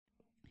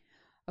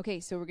Okay,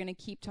 so we're going to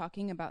keep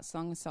talking about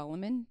Song of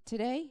Solomon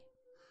today.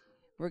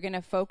 We're going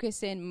to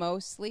focus in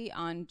mostly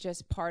on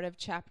just part of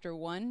chapter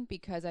 1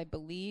 because I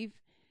believe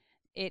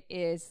it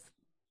is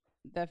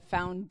the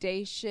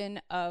foundation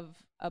of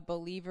a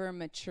believer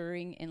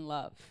maturing in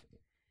love.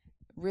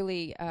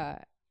 Really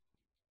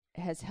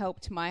has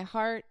helped my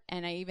heart,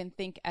 and I even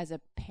think as a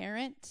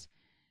parent,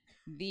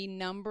 the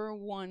number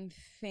one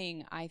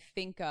thing I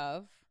think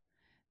of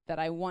that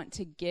I want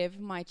to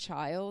give my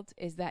child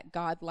is that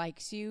God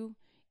likes you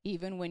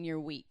even when you're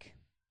weak,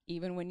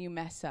 even when you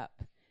mess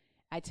up.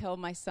 I tell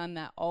my son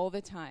that all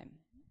the time.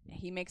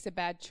 He makes a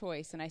bad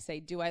choice, and I say,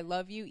 do I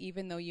love you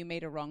even though you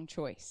made a wrong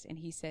choice? And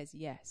he says,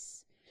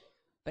 yes.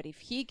 But if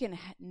he can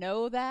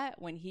know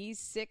that when he's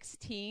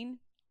 16,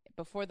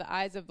 before the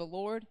eyes of the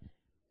Lord,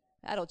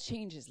 that'll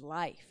change his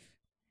life.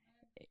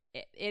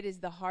 It is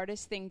the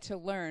hardest thing to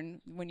learn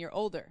when you're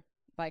older.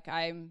 Like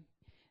I'm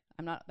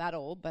not that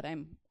old, but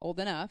I'm old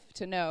enough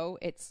to know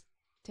it's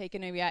taken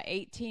me about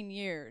 18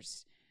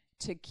 years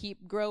to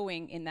keep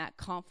growing in that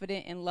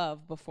confident in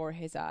love before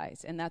his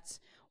eyes. And that's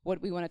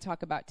what we want to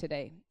talk about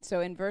today. So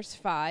in verse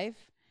 5,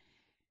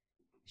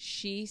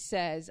 she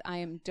says, I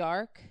am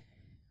dark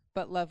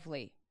but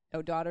lovely,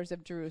 O daughters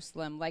of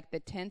Jerusalem, like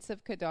the tents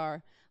of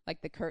Kedar,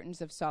 like the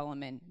curtains of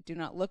Solomon. Do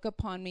not look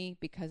upon me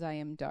because I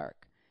am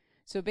dark.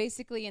 So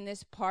basically in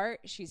this part,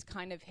 she's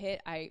kind of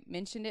hit, I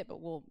mentioned it, but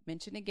we'll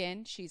mention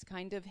again, she's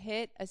kind of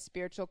hit a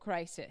spiritual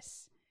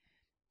crisis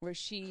where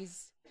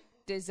she's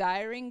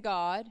desiring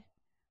God,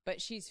 but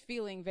she's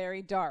feeling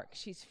very dark.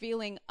 She's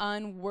feeling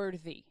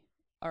unworthy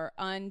or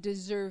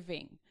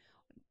undeserving,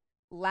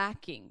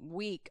 lacking,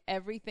 weak,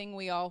 everything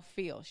we all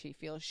feel. She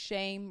feels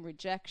shame,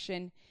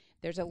 rejection.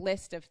 There's a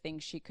list of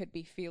things she could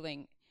be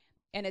feeling.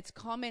 And it's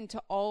common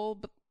to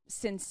all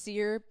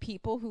sincere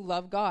people who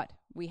love God.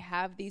 We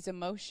have these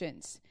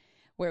emotions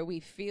where we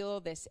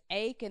feel this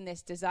ache and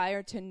this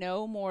desire to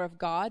know more of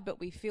God, but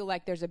we feel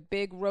like there's a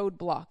big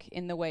roadblock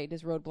in the way.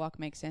 Does roadblock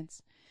make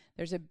sense?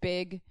 There's a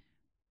big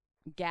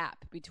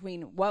gap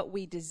between what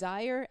we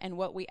desire and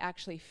what we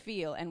actually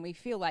feel, and we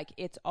feel like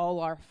it's all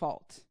our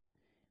fault.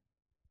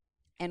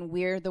 And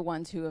we're the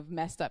ones who have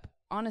messed up.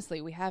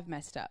 Honestly, we have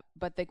messed up.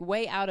 But the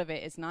way out of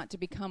it is not to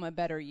become a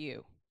better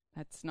you.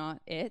 That's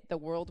not it. The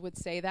world would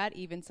say that.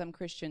 Even some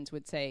Christians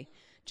would say,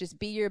 just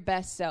be your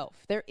best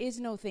self. There is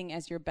no thing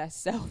as your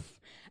best self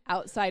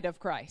outside of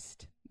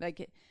Christ.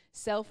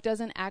 Self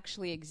doesn't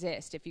actually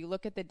exist. If you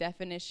look at the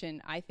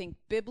definition, I think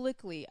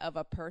biblically of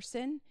a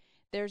person,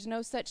 there's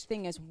no such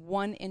thing as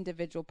one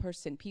individual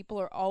person. People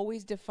are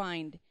always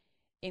defined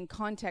in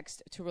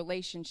context to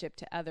relationship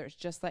to others,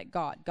 just like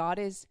God. God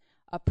is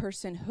a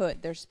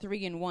personhood. There's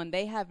three in one.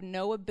 They have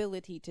no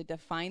ability to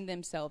define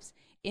themselves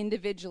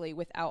individually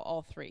without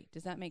all three.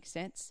 Does that make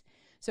sense?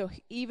 So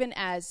even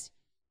as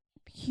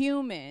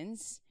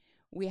humans,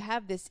 we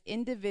have this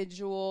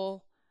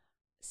individual,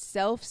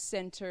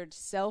 self-centered,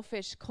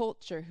 selfish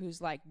culture who's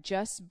like,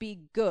 just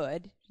be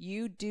good,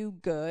 you do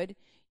good,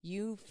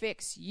 you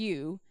fix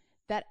you,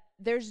 that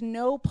there's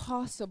no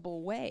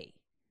possible way.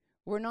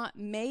 We're not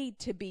made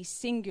to be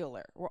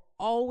singular. We're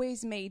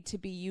always made to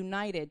be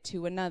united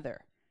to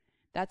another.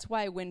 That's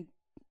why when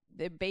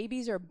the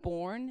babies are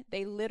born,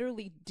 they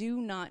literally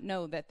do not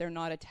know that they're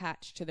not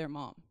attached to their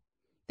mom.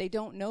 They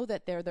don't know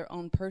that they're their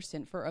own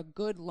person for a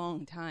good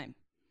long time.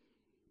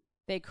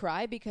 They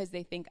cry because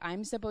they think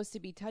I'm supposed to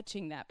be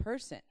touching that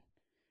person.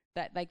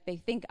 That like they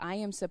think I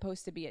am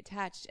supposed to be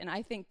attached. And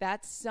I think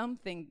that's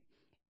something,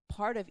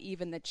 part of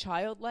even the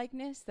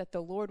childlikeness that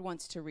the Lord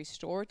wants to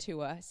restore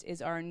to us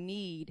is our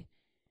need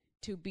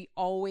to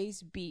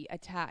always be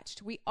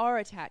attached. We are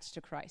attached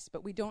to Christ,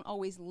 but we don't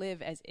always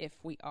live as if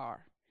we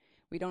are.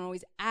 We don't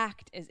always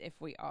act as if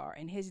we are.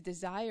 And his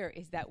desire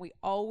is that we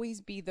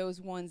always be those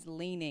ones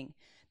leaning.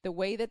 The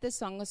way that the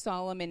Song of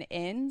Solomon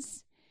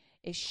ends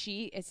is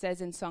it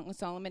says in Song of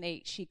Solomon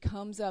 8, she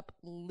comes up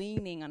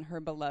leaning on her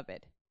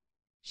beloved.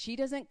 She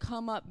doesn't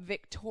come up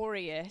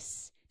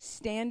victorious,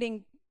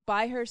 standing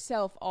by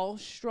herself all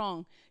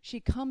strong. She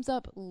comes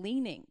up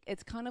leaning.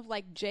 It's kind of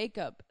like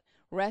Jacob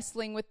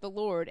wrestling with the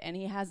Lord and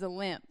he has a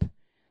limp.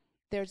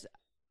 There's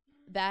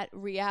that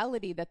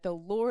reality that the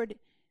Lord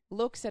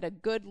looks at a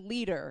good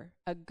leader,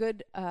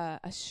 a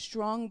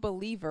strong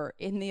believer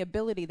in the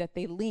ability that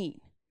they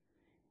lean.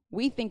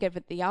 We think of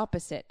it the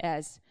opposite,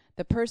 as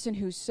the person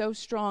who's so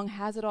strong,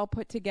 has it all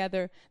put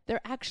together.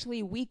 They're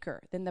actually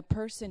weaker than the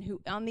person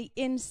who on the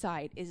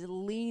inside is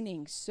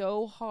leaning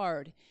so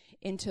hard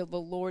into the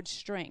Lord's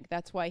strength.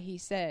 That's why he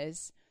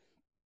says,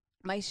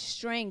 my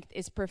strength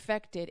is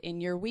perfected in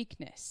your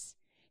weakness.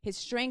 His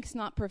strength's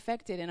not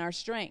perfected in our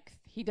strength.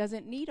 He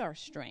doesn't need our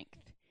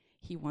strength.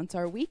 He wants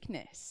our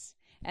weakness.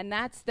 And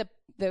that's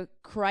the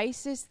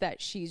crisis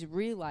that she's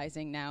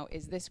realizing now,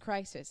 is this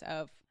crisis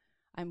of,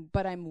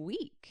 I'm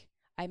weak.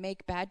 I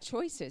make bad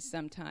choices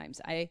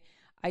sometimes. I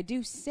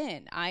do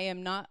sin. I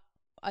am not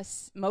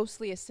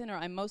mostly a sinner.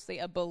 I'm mostly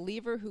a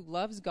believer who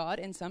loves God,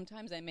 and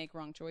sometimes I make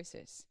wrong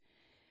choices.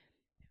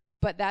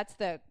 But that's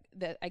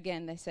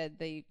again, they said,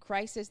 the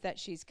crisis that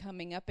she's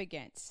coming up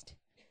against.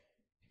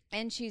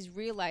 And she's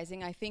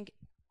realizing, I think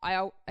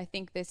I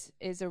think this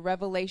is a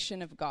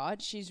revelation of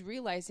God. She's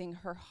realizing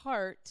her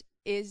heart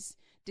is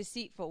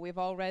deceitful. We've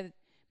all read,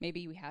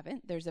 maybe we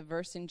haven't. There's a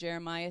verse in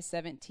Jeremiah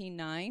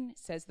 17:9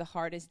 says the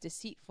heart is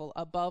deceitful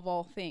above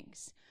all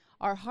things.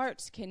 Our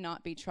hearts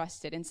cannot be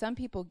trusted. And some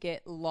people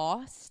get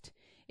lost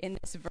in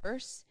this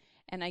verse,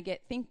 and I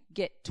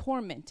get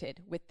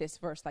tormented with this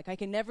verse. Like, I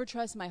can never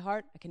trust my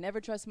heart. I can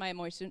never trust my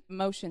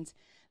emotions.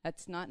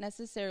 That's not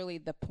necessarily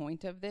the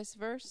point of this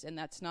verse, and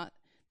that's not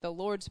the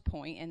Lord's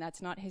point, and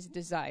that's not his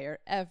desire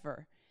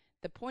ever.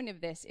 The point of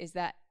this is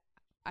that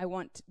I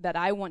want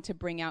to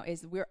bring out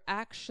is we're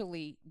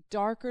actually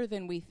darker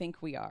than we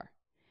think we are.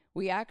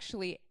 We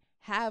actually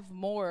have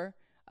more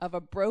of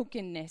a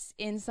brokenness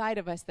inside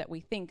of us that we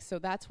think. So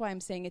that's why I'm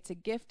saying it's a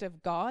gift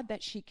of God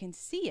that she can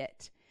see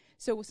it.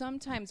 So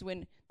sometimes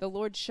when the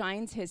Lord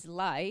shines his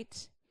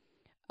light,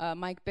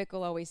 Mike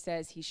Bickle always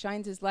says he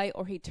shines his light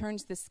or he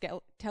turns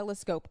the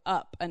telescope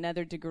up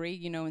another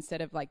degree, instead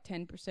of like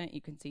 10%,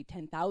 you can see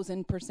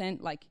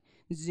 10,000%, like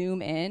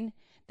zoom in.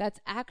 That's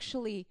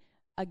actually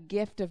a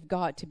gift of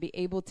God to be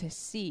able to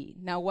see.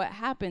 Now, what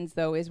happens,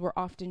 though, is we're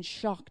often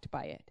shocked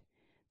by it.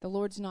 The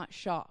Lord's not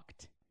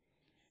shocked.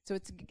 So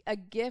it's a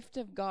gift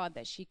of God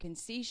that she can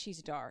see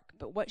she's dark.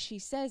 But what she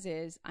says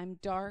is, I'm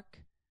dark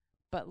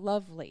but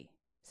lovely.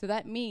 So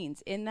that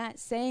means in that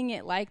saying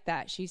it like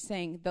that, she's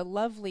saying the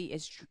lovely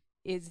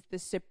is the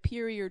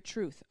superior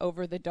truth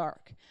over the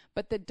dark.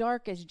 But the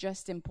dark is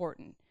just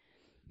important.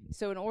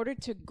 So in order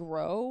to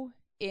grow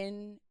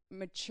in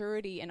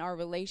maturity in our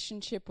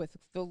relationship with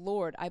the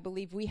Lord, I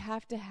believe we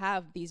have to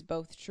have these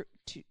both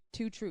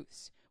two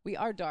truths. We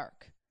are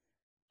dark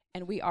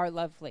and we are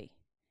lovely.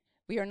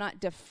 We are not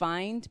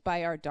defined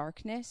by our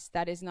darkness.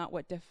 That is not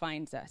what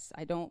defines us.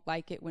 I don't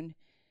like it when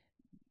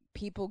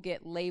people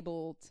get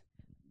labeled,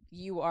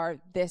 you are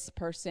this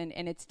person,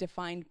 and it's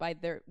defined by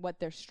what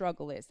their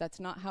struggle is. That's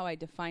not how I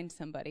define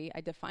somebody.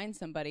 I define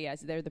somebody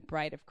as they're the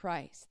bride of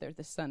Christ. They're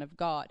the son of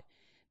God.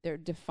 They're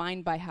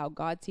defined by how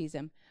God sees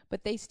them,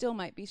 but they still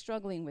might be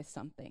struggling with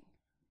something.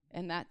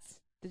 And that's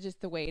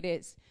just the way it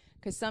is.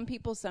 Because some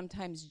people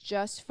sometimes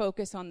just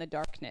focus on the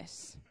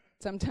darkness.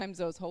 Sometimes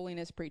those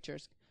holiness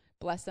preachers,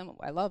 bless them,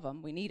 I love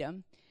them, we need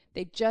them.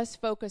 They just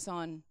focus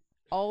on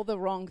all the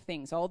wrong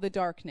things, all the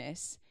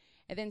darkness.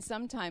 And then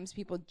sometimes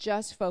people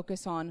just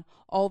focus on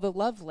all the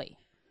lovely.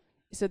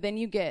 So then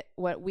you get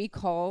what we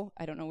call,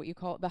 I don't know what you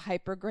call it, the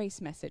hyper grace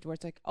message, where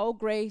it's like, oh,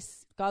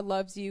 grace, God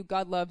loves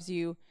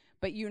you,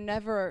 but you're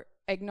never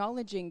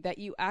acknowledging that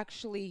you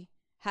actually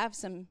have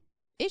some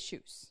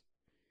issues.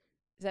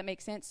 Does that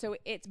make sense? So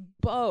it's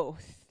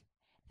both.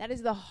 That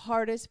is the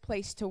hardest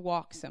place to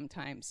walk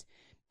sometimes,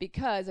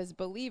 because as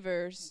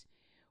believers,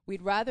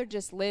 we'd rather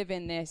just live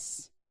in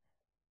this,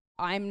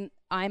 I'm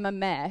a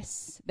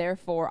mess,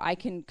 therefore I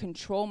can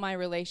control my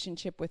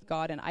relationship with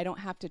God and I don't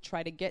have to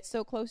try to get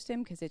so close to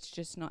him because it's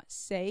just not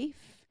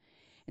safe.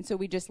 And so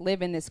we just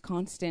live in this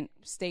constant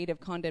state of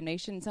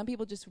condemnation. Some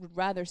people just would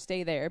rather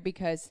stay there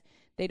because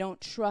they don't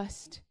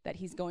trust that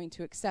he's going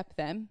to accept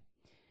them.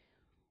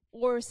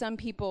 Or some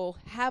people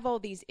have all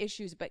these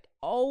issues but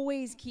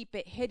always keep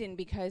it hidden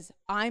because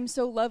I'm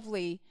so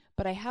lovely,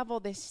 but I have all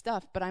this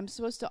stuff, but I'm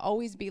supposed to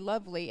always be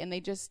lovely, and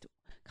they just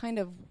kind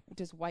of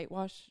just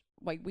whitewash,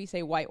 like we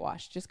say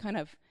whitewash, just kind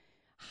of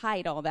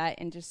hide all that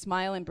and just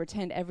smile and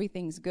pretend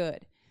everything's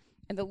good.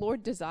 And the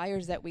Lord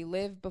desires that we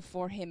live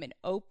before him in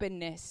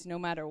openness no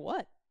matter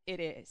what it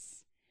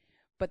is.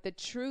 But the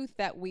truth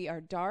that we are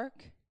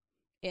dark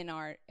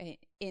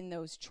in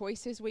those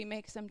choices we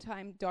make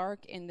sometimes,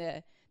 dark in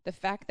the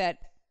fact that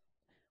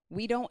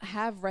we don't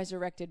have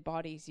resurrected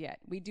bodies yet.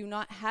 We do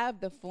not have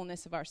the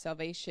fullness of our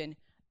salvation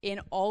in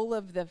all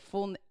of the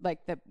full,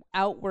 like the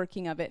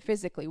outworking of it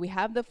physically. We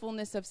have the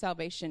fullness of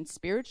salvation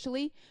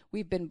spiritually.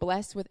 We've been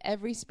blessed with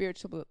every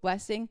spiritual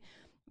blessing.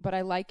 But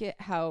I like it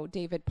how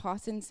David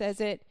Pawson says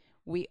it.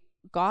 We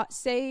got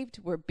saved,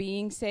 we're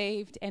being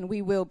saved, and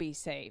we will be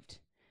saved.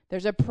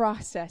 There's a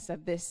process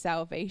of this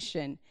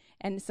salvation.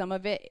 And some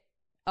of it,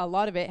 a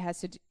lot of it has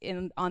to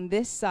do on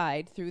this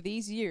side through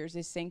these years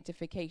is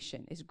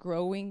sanctification, is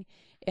growing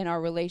in our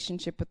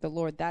relationship with the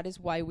Lord. That is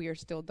why we are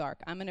still dark.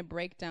 I'm going to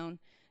break down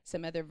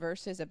some other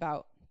verses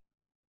about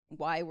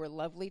why we're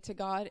lovely to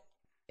God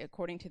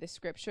according to the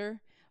scripture,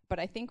 but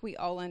I think we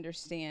all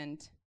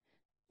understand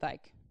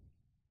like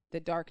the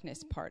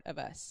darkness part of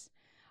us.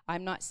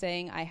 I'm not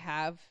saying I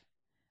have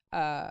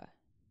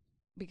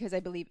because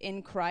I believe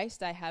in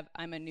Christ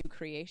I'm a new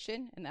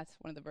creation, and that's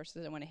one of the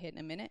verses I want to hit in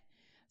a minute.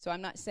 So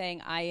I'm not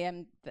saying I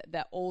am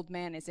that old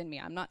man is in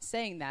me. I'm not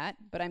saying that,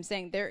 but I'm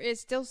saying there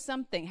is still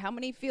something. How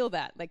many feel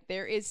that? Like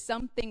there is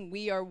something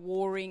we are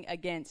warring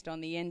against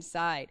on the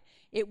inside.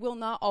 It will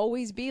not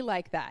always be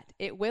like that.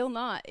 It will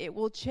not. It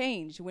will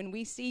change. When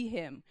we see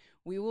him,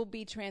 we will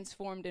be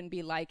transformed and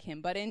be like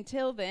him. But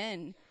until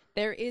then,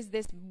 there is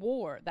this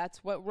war.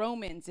 That's what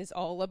Romans is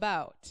all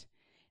about.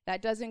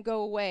 That doesn't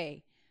go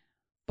away.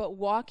 But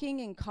walking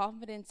in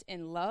confidence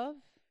in love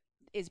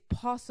is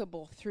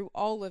possible through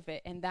all of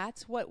it, and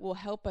that's what will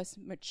help us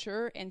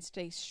mature and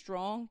stay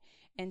strong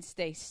and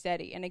stay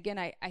steady. And again,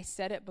 I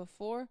said it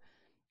before,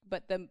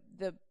 but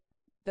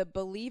the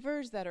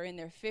believers that are in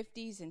their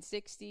 50s and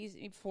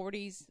 60s,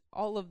 40s,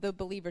 all of the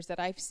believers that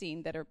I've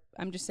seen that are,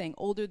 I'm just saying,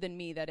 older than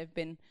me, that have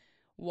been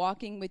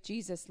walking with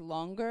Jesus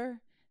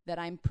longer, that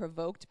I'm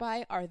provoked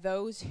by, are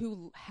those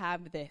who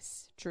have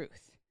this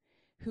truth,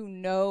 who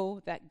know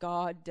that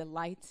God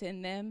delights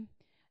in them,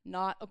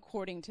 not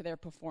according to their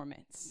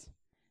performance,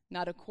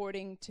 not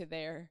according to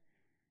their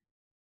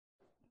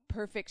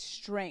perfect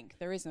strength.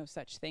 There is no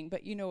such thing,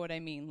 but you know what I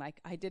mean.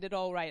 Like, I did it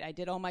all right. I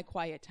did all my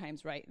quiet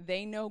times right.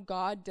 They know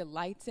God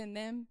delights in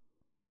them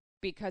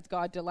because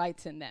God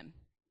delights in them.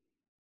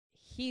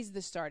 He's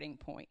the starting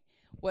point.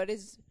 What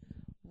is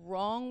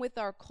wrong with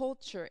our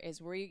culture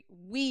is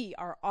we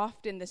are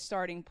often the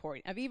starting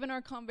point of even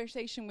our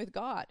conversation with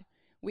God.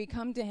 We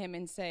come to him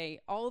and say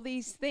all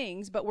these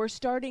things, but we're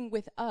starting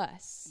with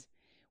us,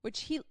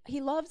 which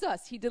he loves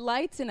us. He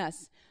delights in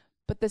us.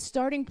 But the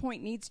starting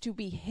point needs to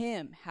be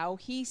him, how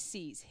he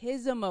sees,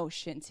 his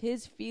emotions,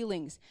 his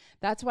feelings.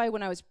 That's why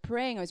when I was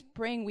praying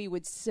we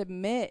would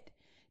submit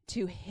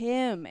to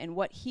him and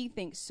what he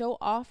thinks. So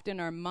often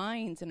our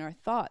minds and our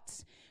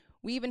thoughts,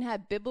 we even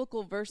have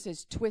biblical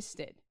verses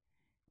twisted.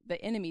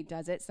 The enemy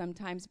does it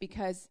sometimes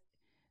because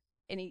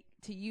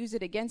to use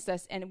it against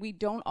us, and we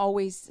don't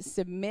always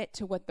submit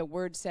to what the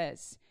word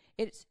says.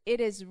 It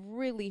is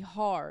really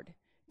hard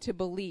to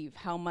believe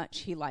how much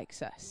he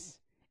likes us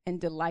and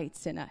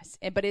delights in us.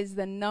 But it is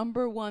the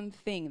number one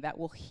thing that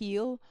will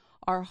heal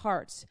our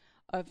hearts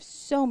of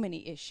so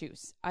many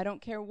issues. I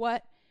don't care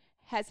what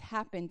has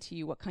happened to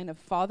you, what kind of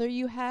father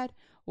you had,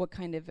 what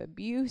kind of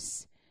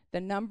abuse.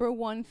 The number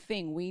one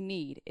thing we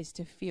need is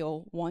to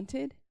feel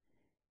wanted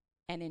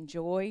and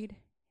enjoyed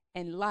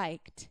and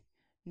liked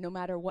no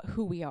matter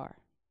who we are,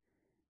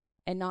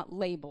 and not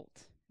labeled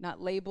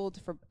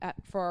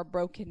for our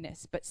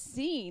brokenness, but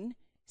seen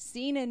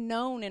and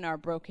known in our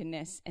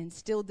brokenness and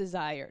still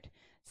desired.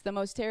 It's the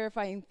most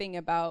terrifying thing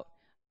about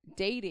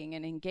dating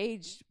and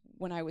engaged.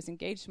 When I was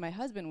engaged to my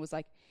husband, was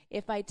like,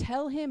 if I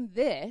tell him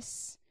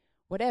this,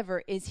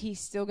 whatever, is he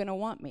still going to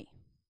want me?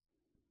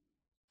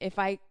 If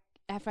I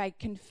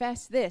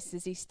confess this,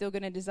 is he still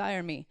going to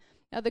desire me?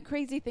 Now, the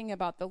crazy thing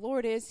about the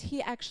Lord is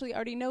he actually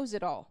already knows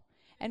it all.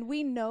 And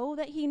we know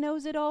that he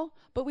knows it all,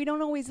 but we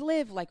don't always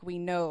live like we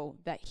know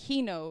that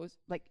he knows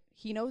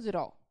it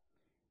all.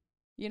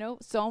 You know,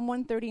 Psalm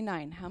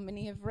 139. How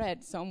many have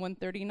read Psalm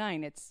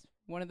 139? It's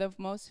one of the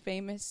most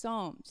famous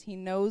psalms. He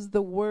knows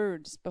the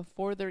words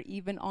before they're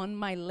even on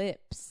my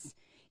lips.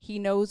 He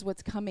knows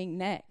what's coming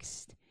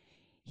next.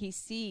 He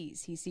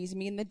sees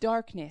me in the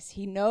darkness.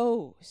 He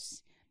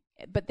knows.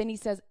 But then he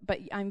says,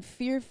 but I'm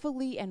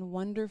fearfully and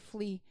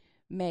wonderfully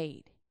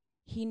made.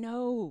 He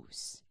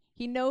knows.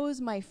 He knows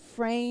my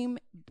frame,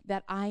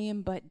 that I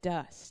am but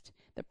dust.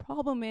 The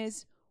problem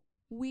is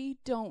we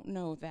don't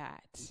know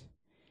that.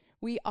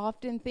 We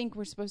often think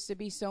we're supposed to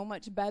be so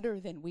much better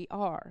than we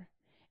are.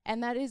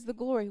 And that is the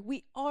glory.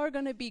 We are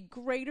going to be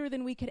greater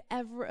than we could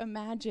ever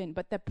imagine.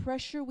 But the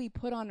pressure we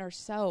put on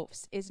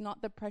ourselves is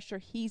not the pressure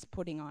he's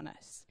putting on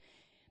us.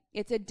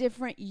 It's a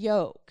different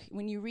yoke.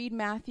 When you read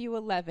Matthew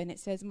 11, it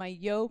says, my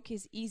yoke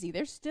is easy.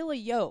 There's still a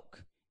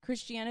yoke.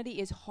 Christianity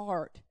is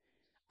hard.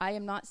 I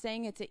am not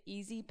saying it's an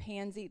easy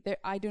pansy.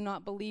 I do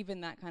not believe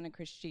in that kind of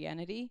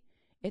Christianity.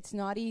 It's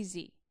not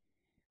easy.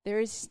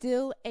 There is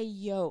still a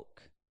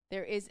yoke.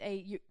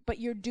 But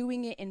you're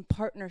doing it in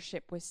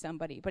partnership with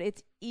somebody. But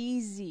it's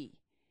easy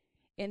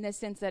in the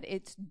sense that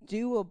it's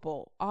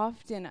doable.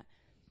 Often,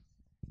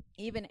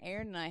 even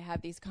Aaron and I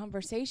have these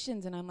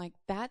conversations, and I'm like,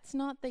 that's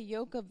not the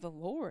yoke of the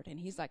Lord. And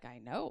he's like, I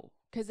know.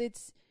 Because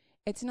it's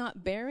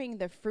not bearing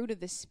the fruit of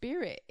the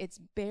Spirit. It's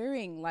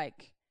bearing,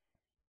 like,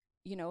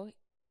 you know,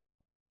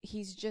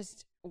 he's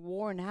just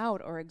worn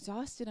out or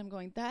exhausted. I'm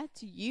going,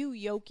 that's you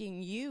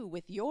yoking you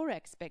with your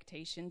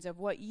expectations of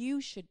what you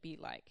should be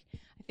like.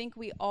 I think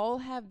we all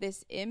have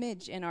this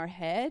image in our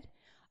head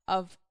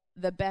of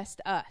the best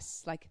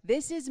us. Like,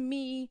 this is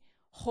me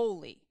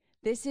holy.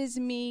 This is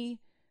me,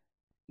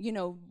 you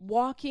know,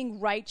 walking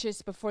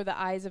righteous before the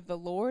eyes of the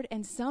Lord.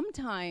 And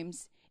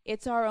sometimes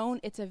it's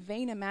a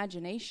vain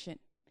imagination.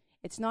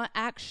 It's not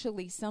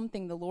actually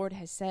something the Lord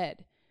has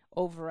said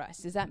over us.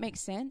 Does that make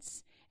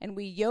sense? And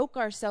we yoke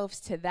ourselves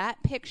to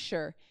that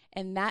picture,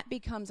 and that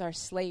becomes our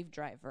slave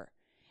driver.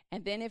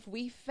 And then if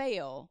we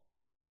fail,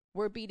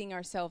 we're beating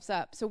ourselves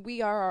up. So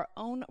we are our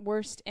own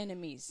worst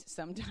enemies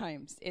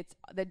sometimes. It's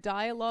the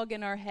dialogue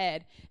in our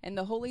head, and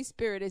the Holy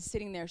Spirit is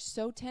sitting there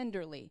so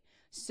tenderly,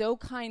 so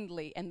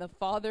kindly, and the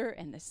Father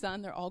and the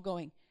Son, they're all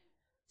going,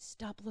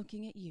 stop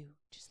looking at you.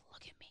 Just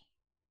look at me.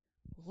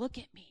 Look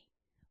at me.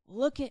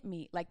 Look at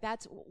me. Like,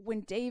 that's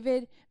when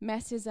David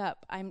messes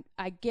up.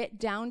 I get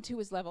down to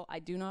his level. I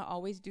do not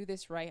always do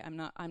this right.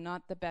 I'm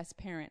not the best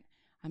parent.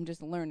 I'm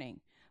just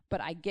learning.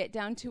 But I get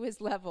down to his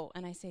level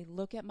and I say,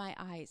 look at my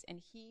eyes.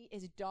 And he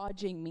is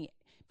dodging me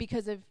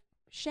because of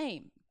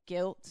shame,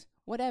 guilt,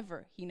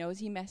 whatever. He knows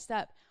he messed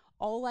up.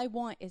 All I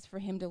want is for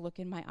him to look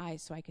in my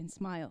eyes so I can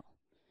smile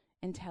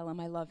and tell him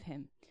I love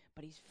him.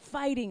 But he's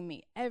fighting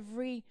me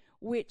every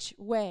which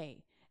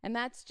way. And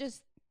that's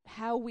just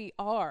how we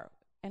are.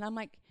 And I'm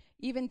like,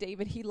 Even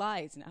David, he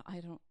lies. Now,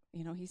 I don't,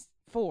 he's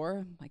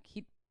 4. Like,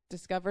 he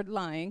discovered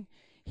lying.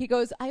 He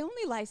goes, I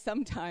only lie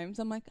sometimes.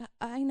 I'm like,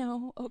 I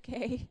know,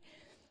 okay.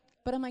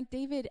 But I'm like,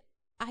 David,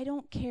 I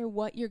don't care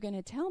what you're going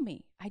to tell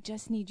me. I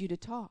just need you to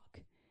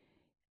talk.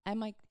 I'm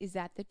like, is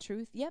that the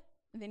truth? Yep.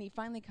 And then he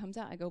finally comes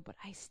out. I go, but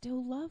I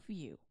still love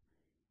you,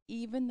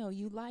 even though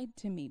you lied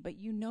to me. But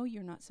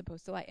you're not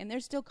supposed to lie. And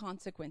there's still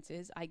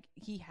consequences.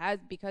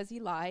 Because he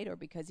lied or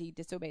because he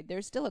disobeyed,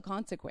 there's still a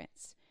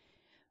consequence.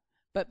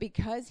 But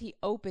because he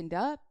opened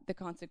up, the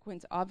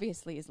consequence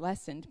obviously is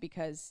lessened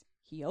because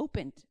he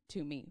opened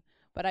to me.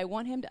 But I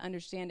want him to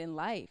understand in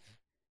life,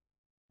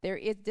 there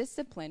is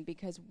discipline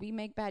because we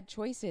make bad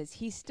choices.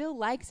 He still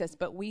likes us,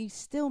 but we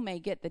still may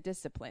get the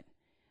discipline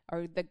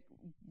or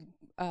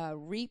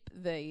reap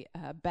the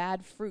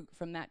bad fruit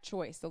from that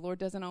choice. The Lord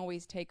doesn't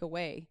always take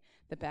away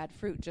the bad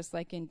fruit, just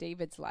like in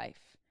David's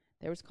life.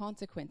 There was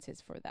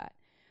consequences for that.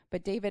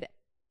 But David,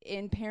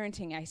 in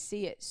parenting, I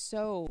see it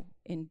so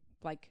in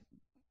like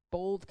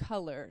bold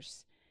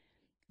colors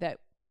that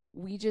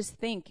we just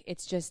think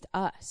it's just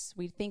us.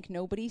 We think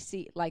nobody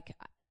see, like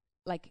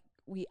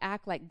we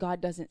act like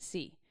God doesn't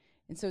see.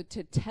 And so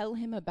to tell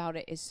him about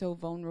it is so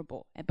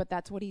vulnerable. But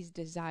that's what he's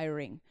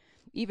desiring.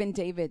 Even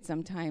David,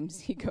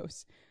 sometimes he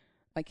goes,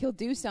 like he'll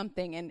do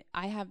something and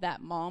I have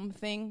that mom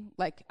thing,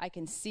 like I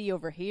can see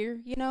over here,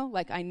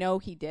 like I know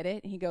he did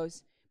it. And he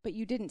goes, but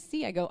you didn't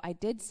see. I go, I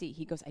did see.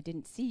 He goes, I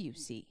didn't see you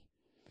see.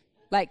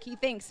 Like he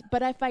thinks,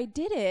 but if I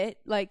did it,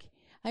 like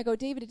I go,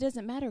 David, it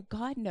doesn't matter.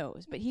 God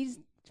knows. But he's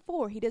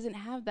 4. He doesn't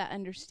have that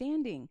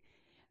understanding.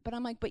 But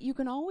I'm like, but you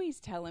can always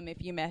tell him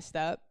if you messed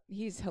up.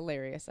 He's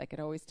hilarious. I could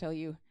always tell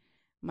you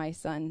my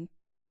son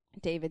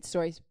David's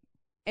stories.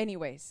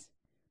 Anyways,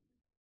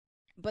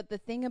 but the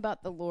thing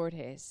about the Lord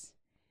is,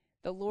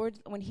 the Lord,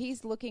 when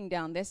he's looking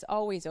down, this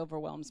always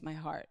overwhelms my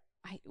heart.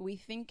 We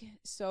think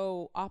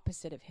so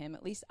opposite of him.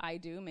 At least I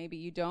do. Maybe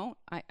you don't.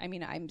 I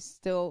mean, I'm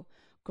still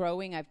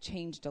growing. I've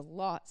changed a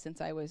lot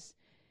since I was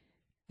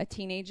a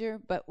teenager.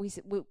 But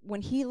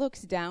when he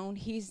looks down,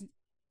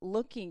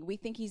 we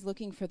think he's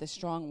looking for the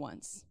strong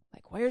ones.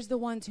 Like, where's the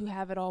ones who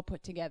have it all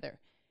put together?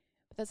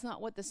 But that's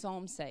not what the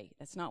Psalms say.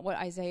 That's not what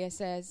Isaiah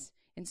says.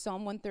 In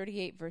Psalm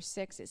 138, verse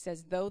 6, it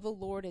says, though the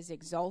Lord is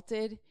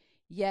exalted,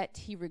 yet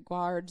he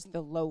regards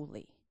the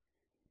lowly.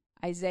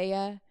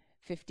 Isaiah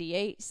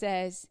 58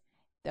 says,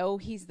 though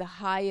he's the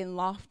high and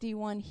lofty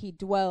one, he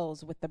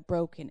dwells with the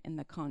broken and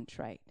the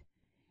contrite.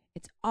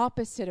 It's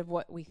opposite of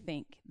what we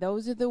think.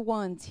 Those are the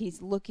ones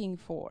he's looking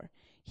for.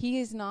 He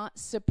is not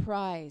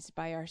surprised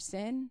by our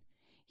sin.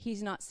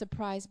 He's not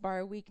surprised by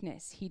our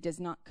weakness. He does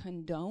not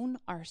condone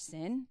our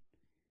sin.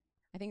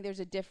 I think there's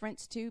a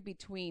difference, too,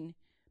 between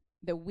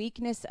the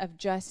weakness of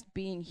just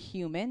being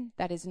human.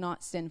 That is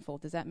not sinful.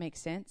 Does that make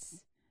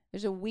sense?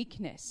 There's a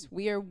weakness.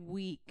 We are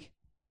weak.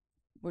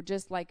 We're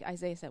just like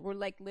Isaiah said. We're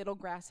like little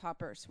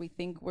grasshoppers. We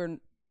think we're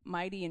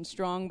mighty and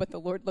strong, but the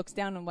Lord looks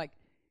down and I'm like,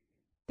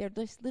 they're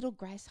just little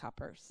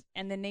grasshoppers.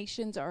 And the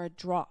nations are a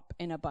drop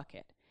in a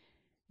bucket.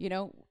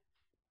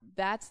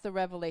 That's the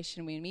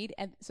revelation we need.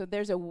 And so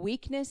there's a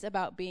weakness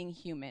about being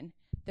human.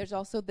 There's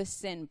also the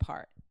sin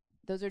part.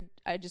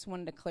 I just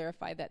wanted to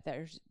clarify that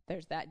there's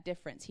that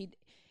difference.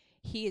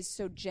 He is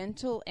so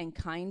gentle and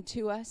kind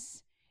to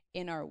us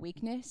in our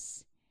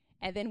weakness.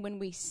 And then when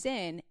we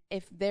sin,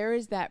 if there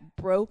is that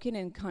broken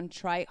and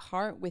contrite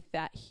heart with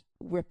that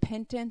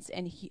repentance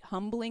and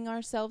humbling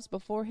ourselves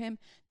before him,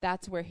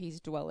 that's where he's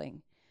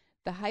dwelling.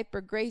 The hyper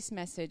grace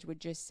message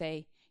would just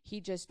say, he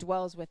just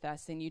dwells with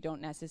us and you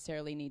don't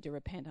necessarily need to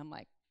repent. I'm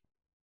like,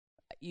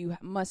 you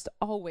must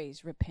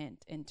always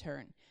repent and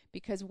turn.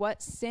 Because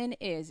what sin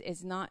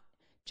is not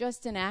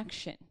just an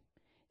action.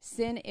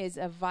 Sin is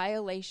a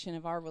violation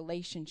of our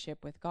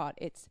relationship with God.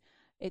 It's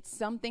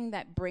something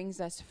that brings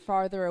us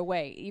farther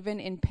away. Even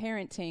in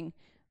parenting,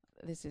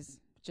 this is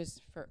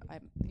just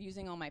I'm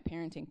using all my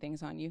parenting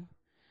things on you.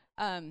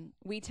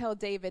 We tell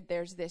David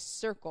there's this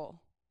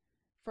circle.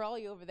 For all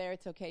you over there,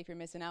 it's okay if you're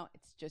missing out.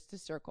 It's just a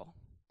circle.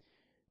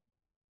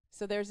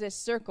 So there's this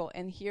circle,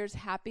 and here's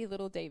happy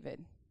little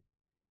David.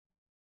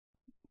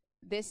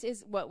 This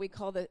is what we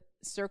call the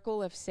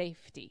circle of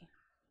safety.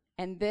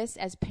 And this,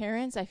 as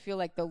parents, I feel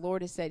like the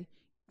Lord has said,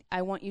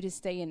 I want you to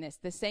stay in this.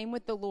 The same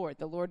with the Lord.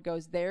 The Lord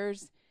goes,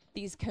 there's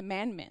these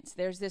commandments.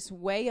 There's this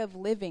way of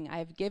living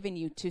I've given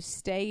you to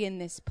stay in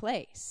this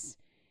place.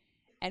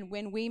 And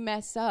when we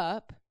mess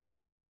up,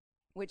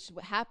 which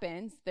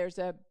happens, there's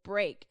a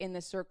break in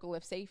the circle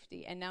of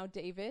safety. And now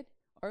David,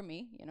 or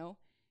me,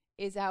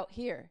 is out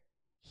here.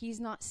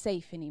 He's not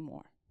safe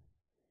anymore.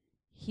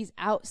 He's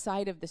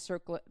outside of the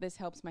circle. This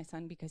helps my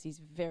son because he's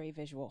very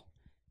visual.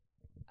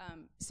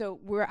 So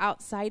we're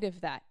outside of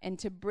that. And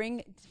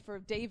for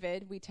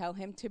David, we tell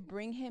him to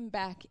bring him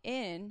back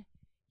in,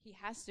 he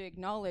has to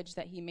acknowledge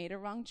that he made a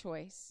wrong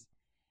choice.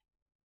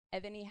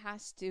 And then he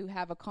has to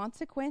have a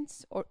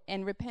consequence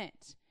and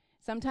repent.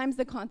 Sometimes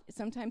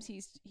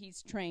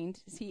he's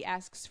trained. He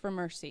asks for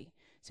mercy.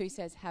 So he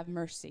says, have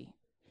mercy.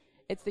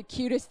 It's the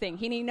cutest thing.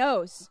 He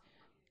knows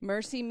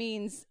mercy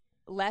means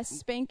less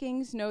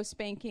spankings, no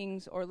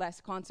spankings, or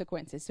less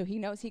consequences. So he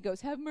knows, he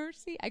goes, have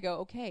mercy. I go,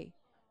 okay,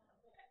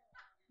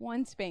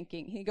 one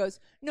spanking. He goes,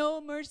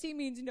 no, mercy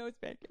means no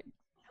spanking.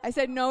 I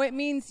said, no, it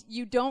means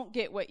you don't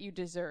get what you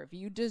deserve.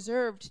 You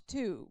deserved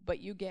two, but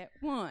you get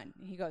one.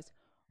 He goes,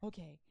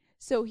 okay.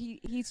 So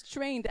he's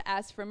trained to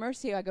ask for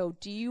mercy. I go,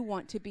 do you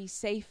want to be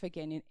safe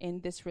again in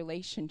this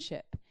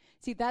relationship?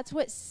 See, that's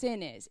what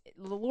sin is.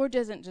 The Lord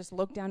doesn't just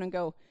look down and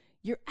go,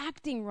 you're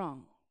acting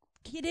wrong.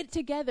 Get it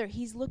together.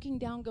 He's looking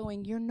down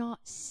going, you're not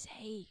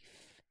safe.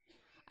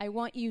 I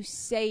want you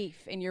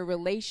safe in your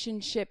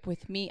relationship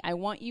with me. I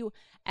want you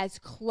as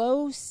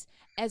close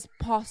as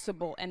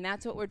possible. And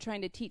that's what we're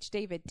trying to teach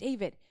David.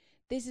 David,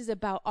 this is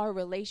about our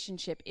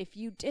relationship. If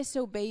you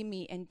disobey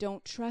me and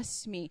don't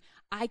trust me,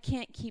 I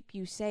can't keep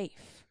you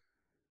safe.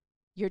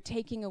 You're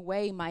taking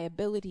away my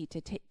ability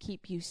to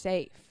keep you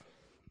safe.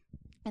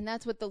 And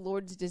that's what the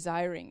Lord's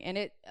desiring. And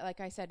it, like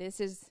I said, this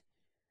is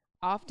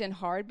often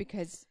hard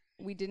because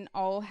we didn't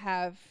all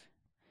have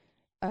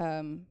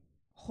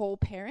whole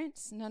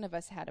parents. None of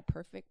us had a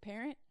perfect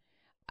parent.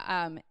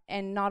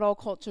 And not all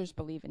cultures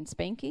believe in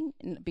spanking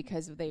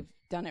because they've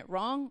done it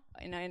wrong.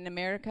 And in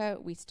America,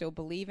 we still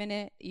believe in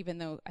it, even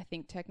though I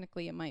think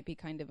technically it might be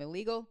kind of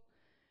illegal.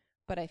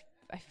 But I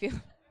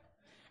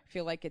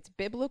feel like it's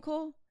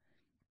biblical,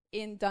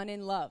 done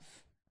in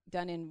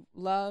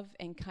love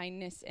and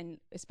kindness, and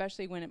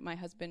especially when my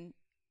husband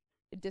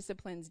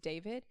disciplines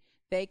David,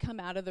 they come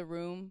out of the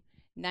room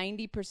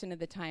 90% of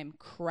the time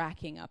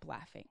cracking up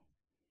laughing.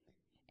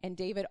 And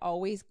David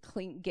always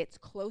gets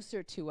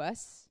closer to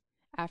us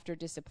after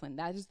discipline.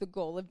 That is the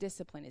goal of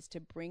discipline, is to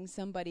bring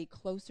somebody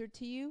closer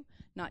to you,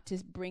 not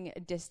to bring a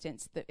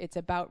distance. It's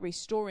about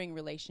restoring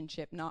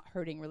relationship, not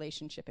hurting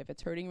relationship. If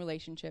it's hurting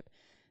relationship,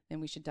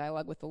 then we should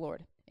dialogue with the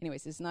Lord.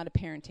 Anyways, it's not a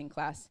parenting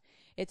class.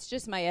 It's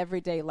just my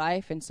everyday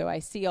life, and so I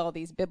see all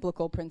these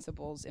biblical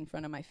principles in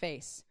front of my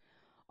face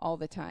all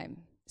the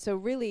time. So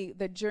really,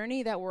 the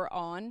journey that we're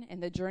on,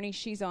 and the journey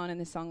she's on in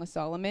the Song of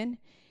Solomon,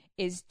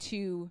 is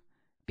to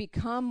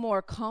become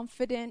more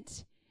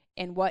confident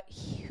in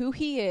who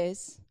he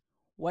is,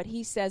 what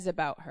he says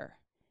about her,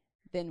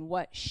 than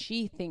what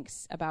she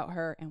thinks about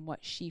her and what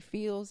she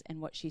feels and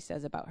what she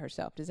says about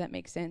herself. Does that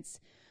make sense?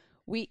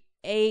 We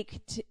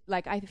ache to,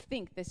 like, I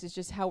think this is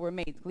just how we're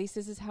made. At least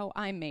this is how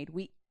I'm made.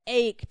 We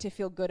ache to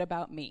feel good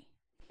about me.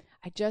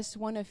 I just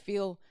want to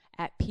feel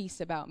at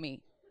peace about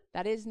me.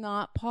 That is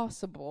not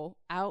possible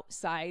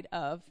outside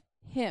of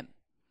him.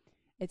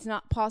 It's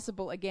not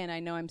possible. Again, I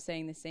know I'm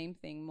saying the same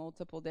thing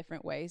multiple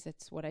different ways.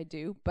 That's what I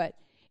do. But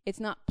it's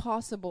not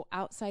possible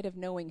outside of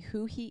knowing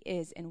who he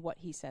is and what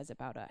he says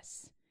about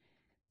us.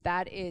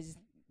 That is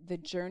the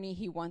journey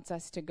he wants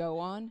us to go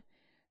on.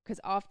 Because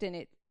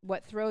often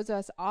what throws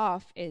us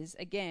off is,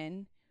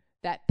 again,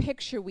 that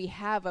picture we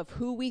have of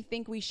who we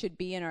think we should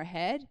be in our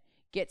head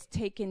gets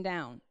taken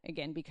down,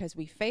 again, because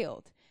we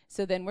failed.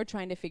 So then we're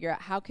trying to figure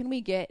out how can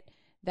we get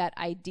that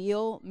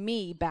ideal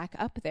me back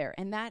up there.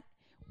 And that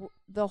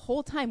the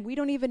whole time, we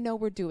don't even know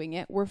we're doing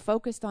it. We're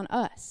focused on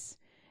us.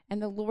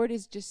 And the Lord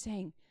is just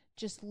saying,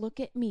 just look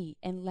at me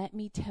and let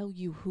me tell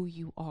you who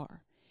you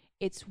are.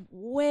 It's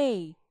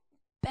way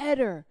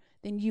better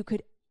than you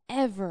could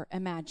ever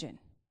imagine.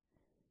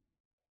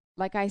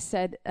 Like I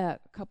said a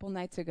couple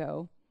nights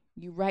ago,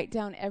 you write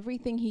down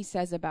everything he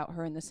says about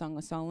her in the Song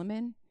of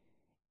Solomon.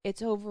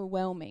 It's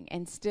overwhelming,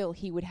 and still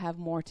he would have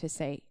more to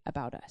say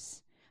about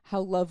us. How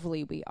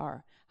lovely we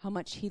are, how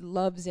much he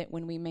loves it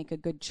when we make a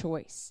good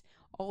choice.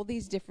 All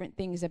these different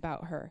things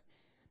about her.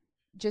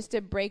 Just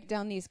to break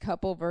down these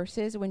couple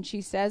verses, when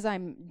she says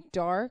I'm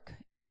dark,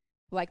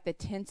 like the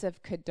tents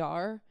of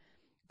Kedar,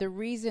 the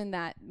reason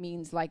that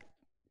means like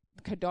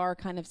Kedar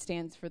kind of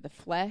stands for the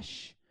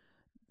flesh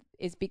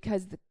is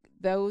because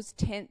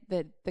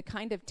the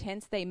kind of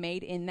tents they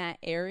made in that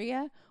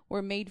area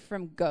were made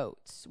from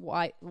goats,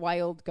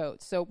 wild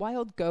goats. So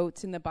wild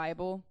goats in the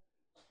Bible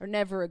are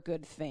never a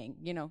good thing.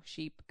 You know,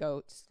 sheep,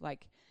 goats,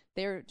 like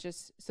they're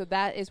just, so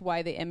that is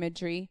why the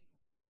imagery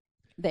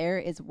there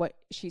is what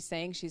she's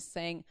saying. She's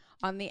saying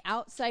on the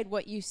outside,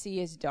 what you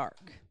see is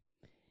dark.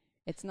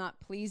 It's not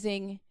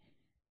pleasing.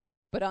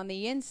 But on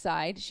the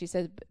inside, she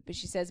says,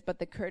 but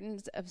the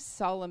curtains of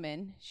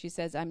Solomon, she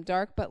says, I'm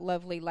dark but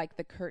lovely like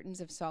the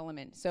curtains of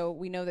Solomon. So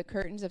we know the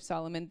curtains of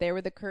Solomon, they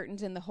were the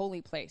curtains in the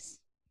holy place.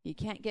 You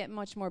can't get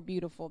much more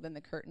beautiful than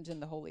the curtains in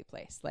the holy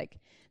place. Like,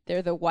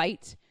 they're the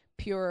white,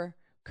 pure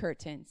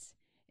curtains.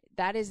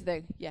 That is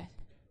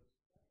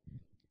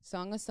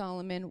Song of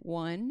Solomon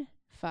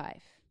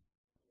 1:5.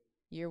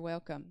 You're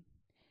welcome.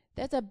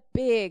 That's a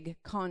big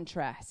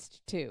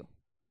contrast, too.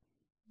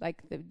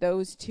 Like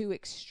those two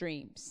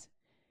extremes.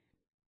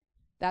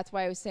 That's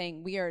why I was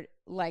saying we are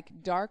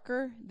like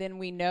darker than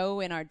we know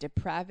in our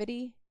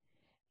depravity,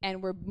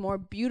 and we're more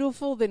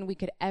beautiful than we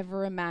could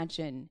ever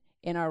imagine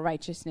in our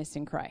righteousness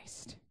in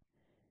Christ.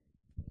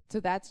 So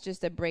that's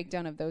just a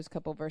breakdown of those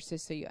couple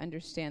verses so you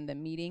understand the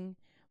meaning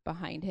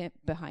behind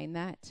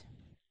that.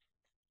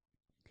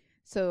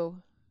 So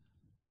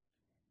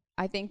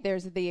I think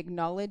there's the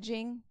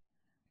acknowledging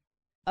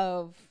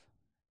of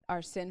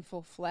our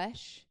sinful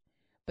flesh,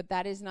 but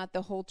that is not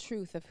the whole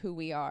truth of who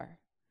we are.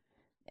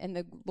 And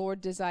the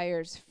Lord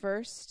desires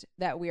first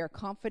that we are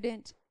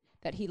confident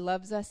that he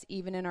loves us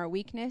even in our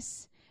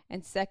weakness,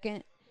 and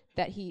second,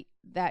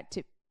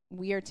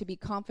 we are to be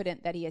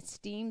confident that he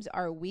esteems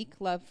our weak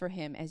love for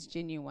him as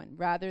genuine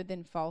rather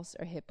than false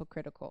or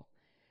hypocritical.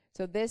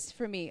 So this,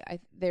 for me,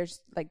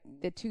 there's like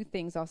the two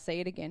things. I'll say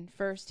it again.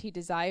 First, he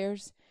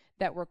desires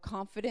that we're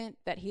confident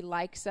that he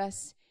likes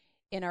us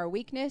in our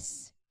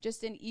weakness,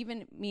 just in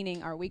even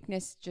meaning our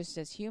weakness just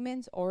as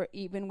humans, or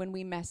even when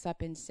we mess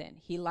up in sin.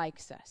 He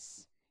likes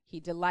us. He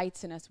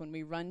delights in us when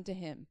we run to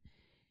him.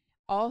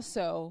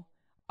 Also,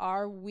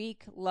 our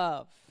weak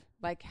love.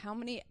 Like how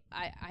many,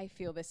 I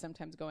feel this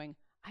sometimes going,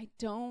 I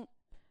don't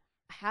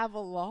have a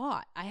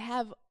lot. I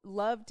have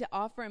love to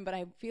offer him, but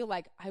I feel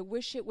like I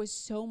wish it was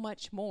so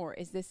much more.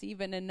 Is this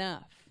even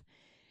enough?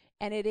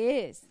 And it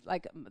is.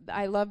 Like,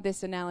 I love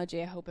this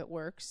analogy. I hope it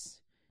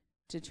works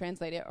to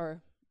translate it,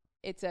 or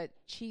it's a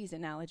cheese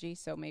analogy,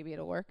 so maybe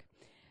it'll work.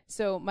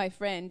 So my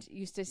friend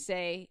used to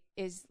say,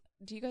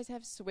 do you guys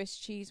have Swiss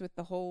cheese with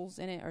the holes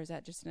in it, or is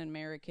that just an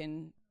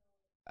American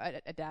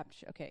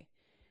adaptation? Okay.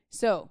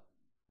 So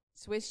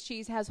Swiss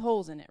cheese has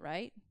holes in it,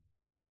 right?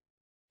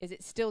 Is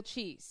it still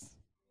cheese?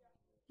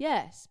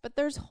 Yes, but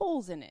there's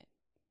holes in it,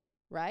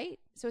 right?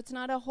 So it's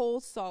not a whole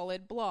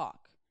solid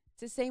block.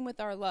 It's the same with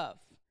our love.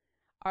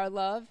 Our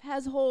love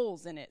has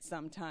holes in it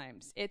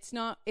sometimes. It's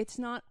not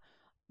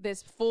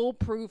this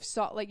foolproof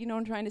salt, like, you know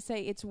what I'm trying to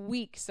say? It's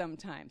weak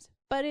sometimes,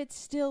 but it's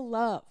still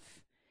love.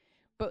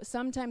 But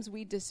sometimes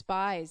we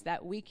despise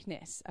that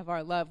weakness of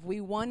our love. We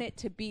want it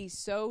to be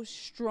so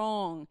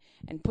strong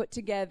and put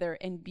together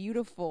and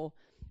beautiful.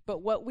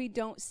 But what we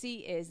don't see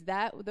is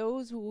that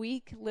those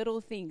weak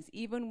little things,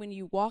 even when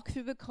you walk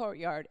through the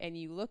courtyard and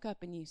you look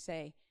up and you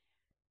say,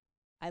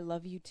 I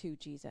love you too,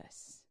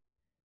 Jesus.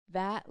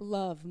 That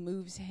love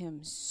moves him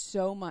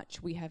so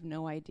much we have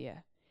no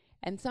idea.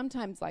 And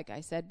sometimes, like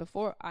I said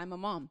before, I'm a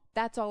mom.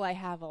 That's all I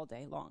have all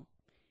day long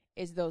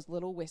is those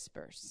little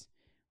whispers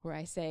where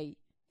I say,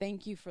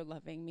 thank you for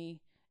loving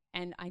me.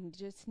 And I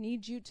just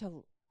need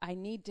I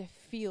need to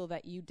feel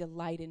that you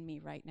delight in me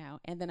right now.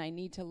 And then I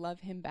need to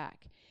love him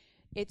back.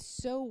 It's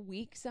so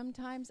weak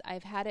sometimes.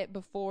 I've had it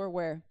before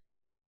where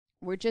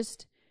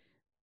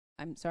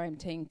I'm sorry, I'm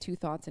saying two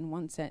thoughts in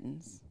one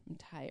sentence. I'm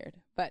tired.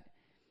 But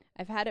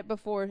I've had it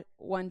before.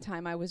 One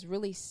time I was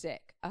really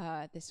sick.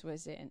 This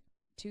was in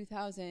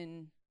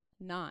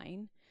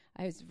 2009.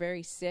 I was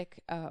very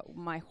sick.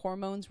 My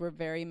hormones were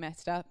very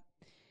messed up.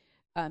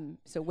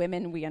 So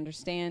women, we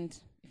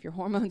understand if your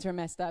hormones are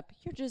messed up,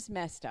 you're just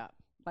messed up.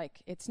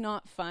 Like, it's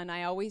not fun.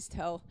 I always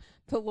tell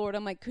the Lord,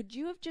 I'm like, could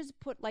you have just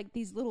put like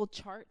these little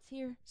charts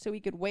here so we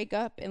could wake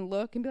up and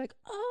look and be like,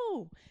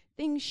 oh,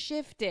 things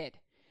shifted.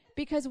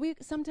 Because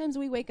sometimes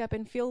we wake up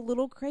and feel a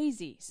little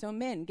crazy. So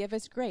men, give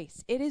us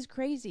grace. It is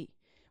crazy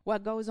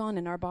what goes on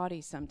in our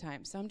bodies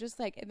sometimes. So I'm just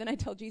like, and then I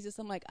tell Jesus,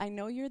 I'm like, I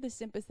know you're the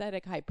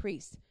sympathetic high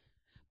priest,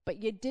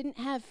 but you didn't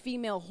have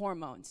female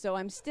hormones. So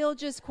I'm still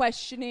just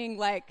questioning,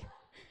 like,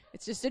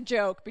 it's just a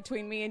joke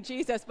between me and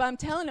Jesus. But I'm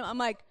telling him, I'm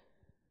like,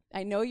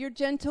 I know you're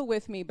gentle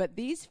with me, but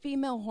these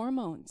female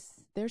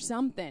hormones, they're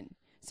something.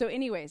 So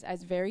anyways, I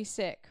was very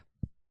sick.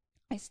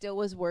 I still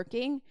was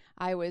working.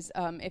 I was,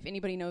 if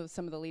anybody knows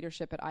some of the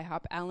leadership at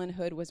IHOP, Alan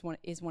Hood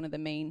is one of the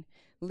main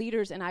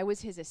leaders, and I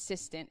was his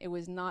assistant. It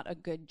was not a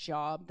good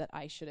job that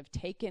I should have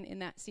taken in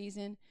that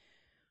season.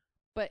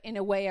 But in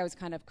a way, I was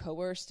kind of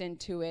coerced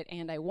into it,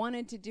 and I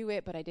wanted to do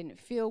it, but I didn't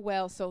feel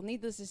well. So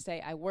needless to say,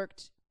 I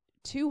worked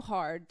too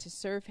hard to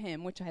serve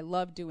him, which I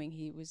love doing.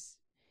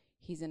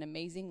 He's an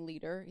amazing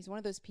leader. He's one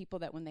of those people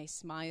that when they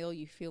smile,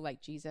 you feel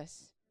like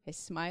Jesus is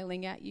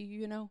smiling at you,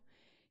 you know.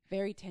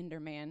 Very tender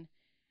man.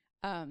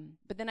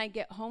 But then I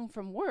get home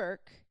from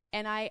work,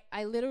 and I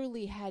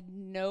literally had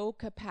no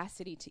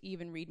capacity to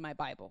even read my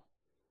Bible.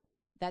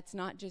 That's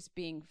not just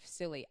being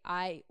silly.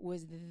 I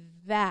was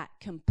that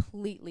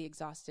completely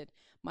exhausted.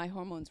 My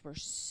hormones were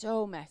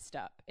so messed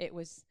up. It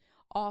was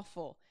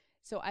awful.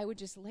 So I would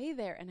just lay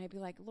there, and I'd be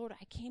like, Lord,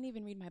 I can't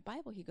even read my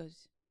Bible. He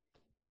goes,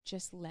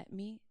 just let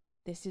me.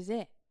 This is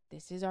it.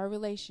 This is our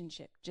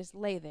relationship. Just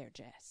lay there,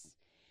 Jess.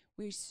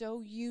 We're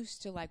so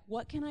used to, like,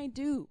 what can I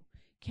do?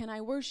 Can I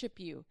worship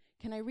you?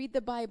 Can I read the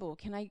Bible?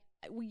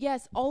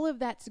 Yes, all of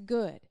that's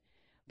good.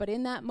 But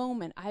in that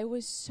moment, I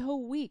was so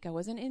weak. I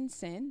wasn't in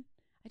sin.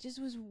 I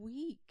just was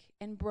weak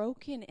and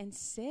broken and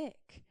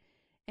sick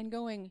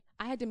and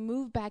I had to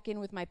move back in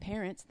with my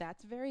parents.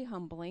 That's very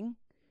humbling.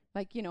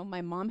 Like, you know,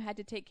 my mom had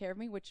to take care of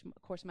me, which,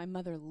 of course, my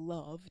mother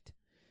loved.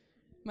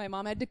 My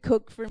mom had to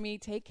cook for me,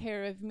 take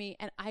care of me,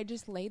 and I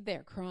just laid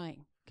there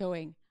crying,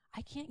 going,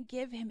 I can't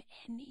give him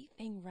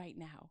anything right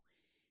now.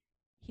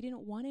 He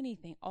didn't want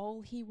anything.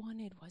 All he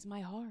wanted was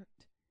my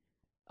heart.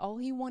 All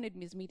he wanted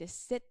was me to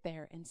sit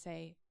there and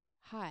say,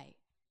 hi,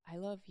 I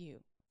love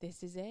you.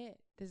 This is it.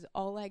 This is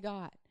all I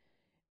got.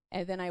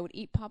 And then I would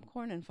eat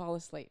popcorn and fall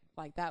asleep.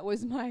 Like, that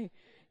was my,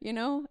 you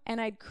know, and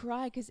I'd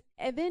cry because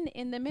then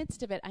in the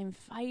midst of it, I'm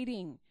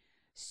fighting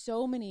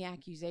so many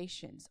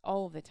accusations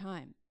all the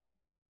time.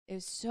 It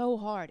was so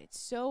hard. It's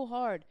so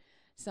hard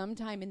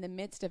sometime in the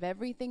midst of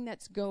everything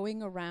that's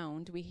going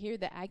around, we hear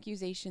the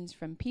accusations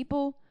from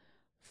people,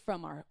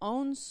 from our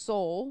own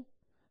soul,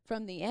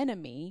 from the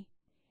enemy,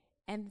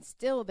 and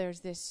still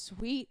there's this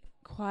sweet,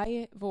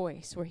 quiet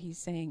voice where he's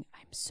saying,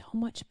 I'm so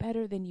much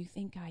better than you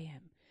think I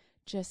am.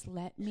 Just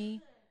let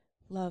me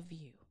love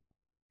you.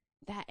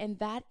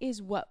 That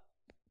is what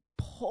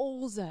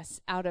pulls us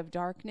out of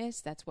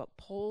darkness. That's what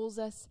pulls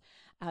us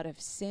out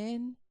of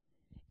sin.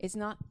 It's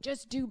not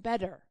just do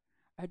better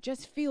or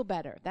just feel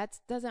better. That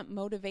doesn't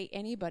motivate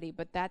anybody,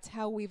 but that's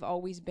how we've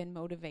always been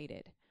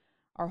motivated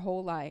our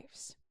whole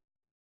lives.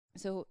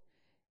 So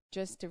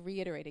just to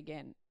reiterate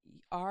again,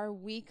 our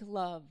weak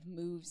love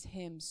moves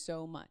him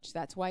so much.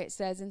 That's why it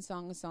says in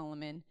Song of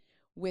Solomon,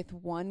 with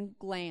one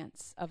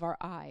glance of our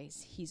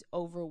eyes, he's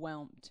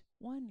overwhelmed.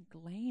 One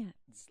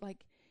glance.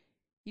 Like,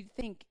 you'd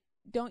think,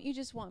 don't you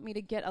just want me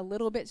to get a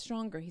little bit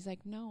stronger? He's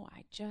like, no,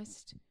 I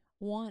just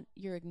want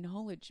your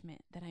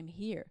acknowledgement that I'm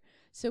here.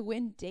 So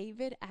when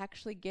David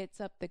actually gets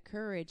up the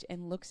courage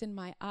and looks in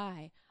my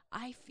eye,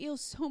 I feel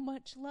so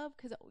much love,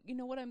 because you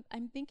know what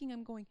I'm thinking?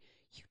 I'm going,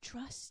 you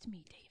trust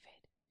me, David.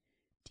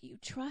 Do you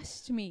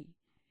trust me?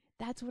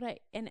 That's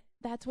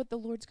what the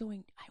Lord's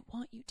going, I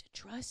want you to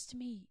trust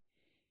me.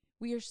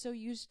 We are so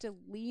used to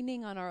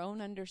leaning on our own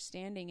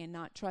understanding and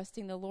not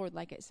trusting the Lord,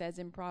 like it says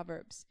in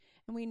Proverbs.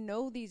 And we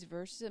know these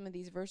verses, some of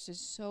these verses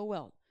so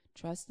well.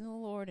 Trust in the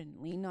Lord and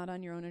lean not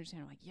on your own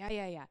understanding. We're like,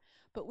 yeah.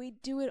 But we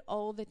do it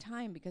all the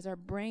time because our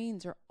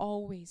brains are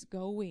always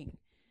going.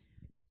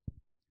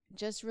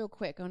 Just real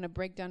quick, I want to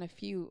break down a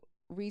few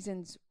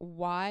reasons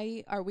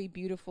why are we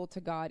beautiful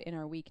to God in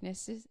our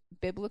weaknesses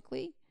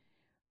biblically.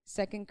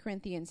 2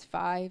 Corinthians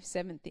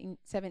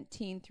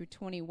 5:17 through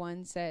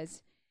 21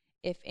 says,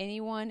 if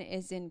anyone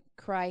is in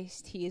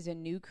Christ, he is a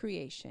new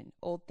creation.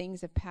 Old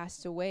things have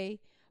passed away.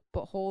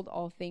 Behold,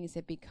 all things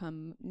have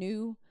become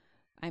new.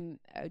 I'm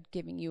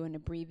giving you an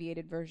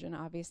abbreviated version,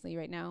 obviously,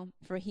 right now.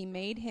 For he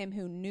made him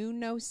who knew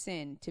no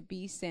sin to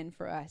be sin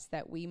for us,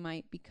 that we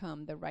might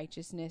become the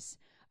righteousness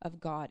of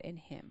God in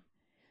him.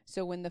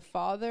 So when the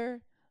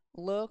Father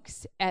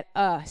looks at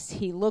us,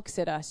 he looks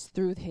at us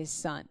through his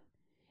Son.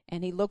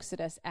 And he looks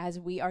at us as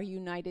we are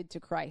united to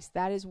Christ.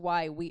 That is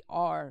why we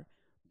are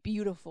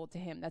beautiful to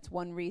him. That's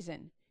one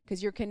reason.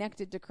 Because you're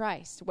connected to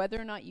Christ. Whether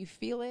or not you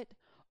feel it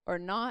or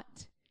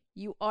not,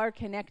 you are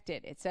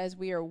connected. It says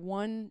we are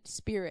one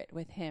spirit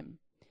with him.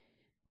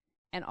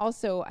 And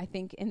also, I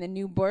think in the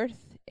new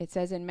birth, it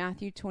says in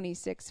Matthew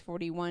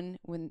 26:41,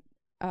 when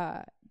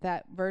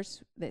that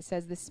verse that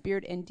says the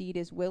spirit indeed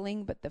is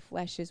willing, but the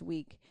flesh is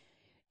weak.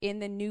 In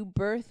the new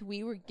birth,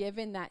 we were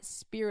given that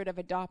spirit of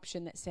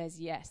adoption that says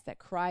yes, that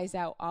cries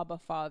out, Abba,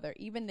 Father.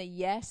 Even the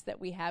yes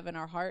that we have in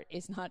our heart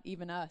is not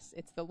even us.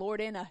 It's the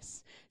Lord in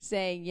us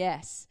saying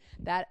yes.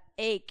 That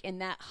ache and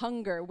that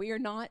hunger, we are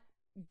not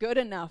good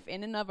enough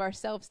in and of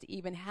ourselves to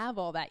even have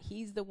all that.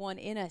 He's the one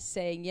in us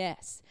saying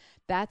yes.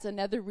 That's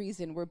another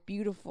reason we're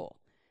beautiful.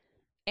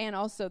 And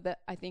also,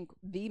 that I think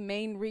the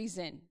main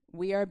reason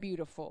we are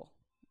beautiful,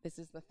 this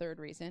is the third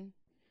reason.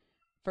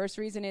 First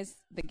reason is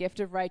the gift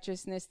of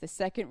righteousness. The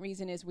second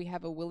reason is we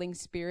have a willing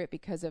spirit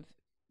because of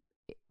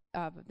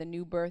the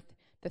new birth.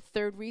 The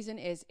third reason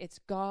is it's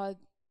God's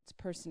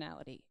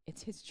personality.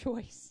 It's his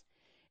choice.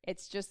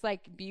 It's just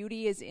like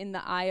beauty is in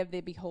the eye of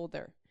the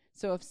beholder.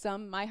 So if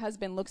my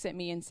husband looks at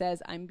me and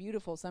says, I'm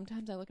beautiful,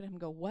 sometimes I look at him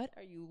and go, what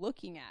are you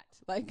looking at?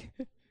 Like,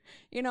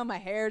 my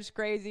hair's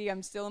crazy.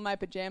 I'm still in my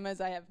pajamas.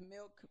 I have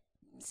milk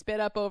spit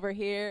up over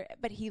here.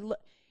 But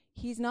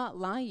he's not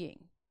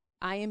lying.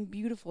 I am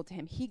beautiful to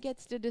him. He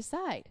gets to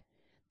decide.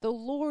 The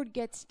Lord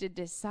gets to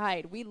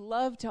decide. We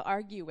love to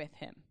argue with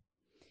him.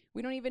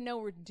 We don't even know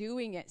we're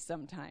doing it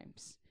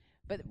sometimes.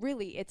 But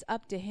really, it's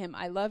up to him.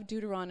 I love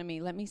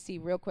Deuteronomy. Let me see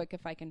real quick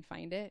if I can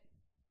find it.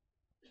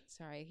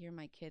 Sorry, I hear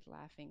my kid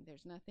laughing.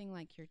 There's nothing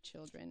like your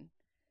children.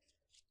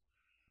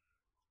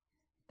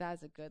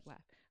 That's a good laugh.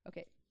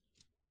 Okay.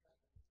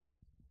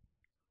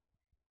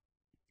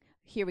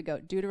 Here we go.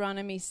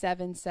 Deuteronomy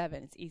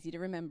 7:7. It's easy to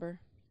remember.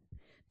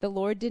 The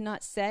Lord did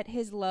not set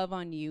his love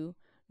on you,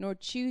 nor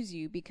choose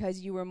you because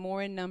you were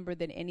more in number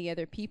than any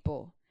other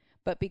people,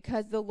 but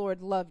because the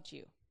Lord loved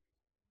you.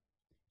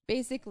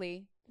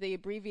 Basically, the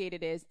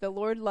abbreviated is, the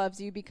Lord loves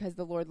you because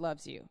the Lord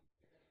loves you.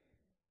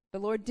 The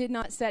Lord did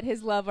not set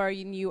his love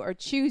on you or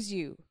choose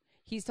you.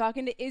 He's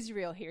talking to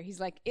Israel here.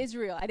 He's like,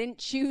 Israel, I didn't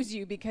choose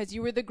you because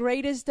you were the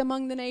greatest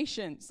among the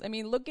nations. I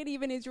mean, look at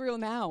even Israel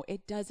now.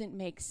 It doesn't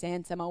make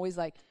sense. I'm always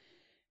like,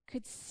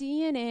 could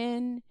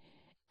CNN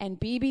and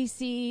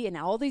BBC and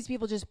all these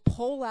people just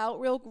pull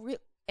out real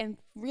and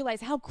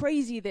realize how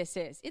crazy this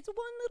is? It's one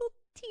little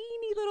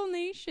teeny little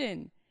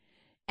nation.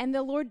 And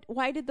the Lord,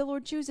 why did the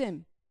Lord choose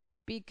him?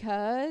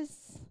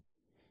 Because,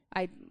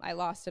 I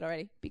lost it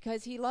already.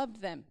 Because he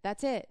loved them.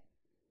 That's it.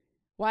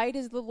 Why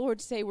does the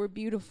Lord say we're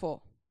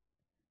beautiful?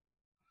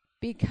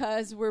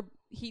 Because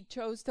he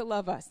chose to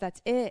love us.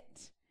 That's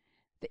it.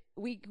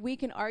 We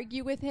can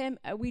argue with him.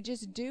 We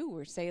just do.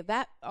 Or say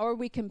that, or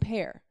we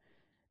compare.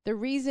 The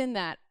reason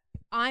that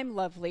I'm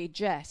lovely,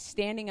 Jess,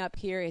 standing up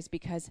here is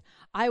because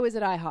I was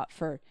at IHOP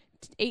for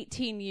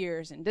 18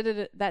 years and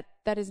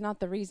that is not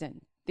the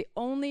reason. The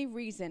only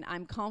reason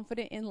I'm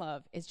confident in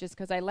love is just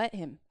because I let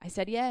him. I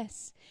said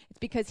yes. It's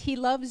because he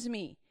loves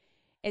me.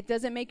 It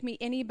doesn't make me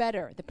any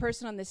better. The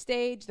person on the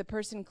stage, the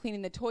person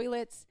cleaning the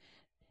toilets,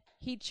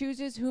 he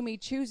chooses whom he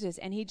chooses,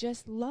 and he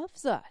just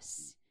loves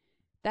us.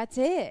 That's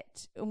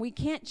it. And we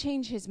can't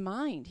change his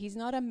mind. He's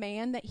not a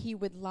man that he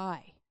would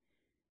lie.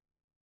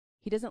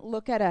 He doesn't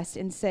look at us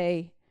and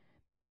say,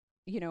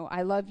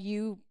 I love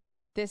you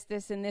this,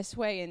 and this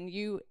way, and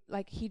you,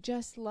 like, he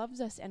just loves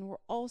us, and we're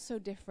all so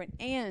different.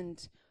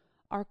 And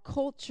our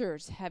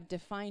cultures have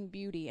defined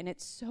beauty, and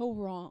it's so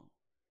wrong.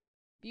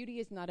 Beauty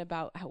is not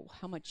about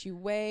how much you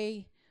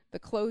weigh, the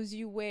clothes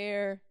you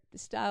wear, the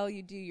style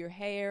you do your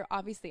hair.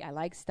 Obviously, I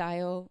like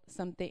style,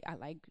 I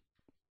like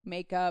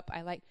makeup,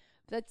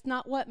 that's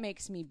not what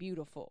makes me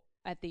beautiful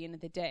at the end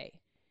of the day.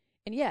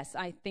 And yes,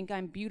 I think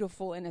I'm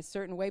beautiful in a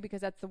certain way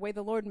because that's the way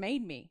the Lord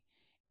made me.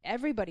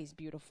 Everybody's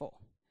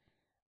beautiful.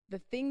 The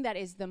thing that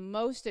is the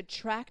most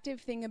attractive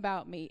thing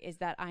about me is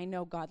that I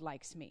know God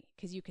likes me,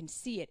 because you can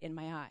see it in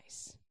my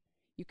eyes.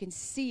 You can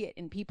see it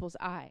in people's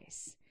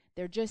eyes.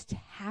 They're just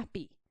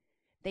happy.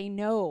 They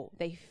know.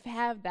 They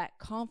have that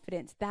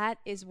confidence. That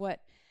is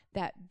what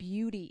that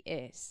beauty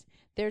is.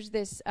 There's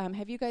this,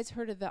 have you guys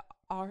heard of the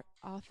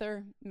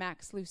author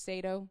Max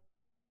Lucado?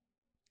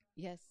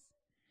 Yes.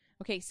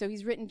 Okay, so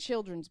he's written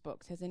children's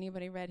books. Has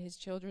anybody read his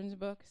children's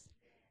books?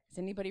 Has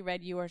anybody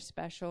read You Are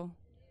Special?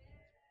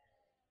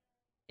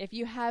 If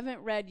you haven't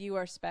read You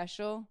Are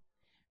Special,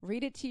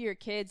 read it to your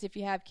kids if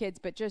you have kids,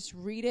 but just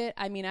read it.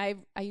 I mean, I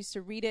used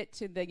to read it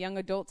to the young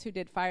adults who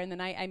did Fire in the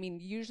Night. I mean,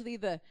 usually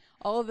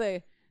all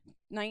the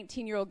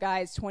 19-year-old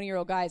guys,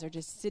 20-year-old guys are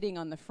just sitting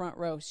on the front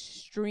row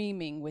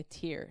streaming with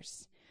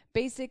tears.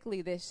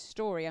 Basically, this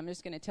story, I'm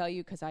just going to tell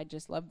you because I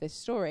just love this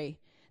story.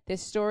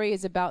 This story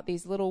is about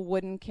these little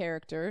wooden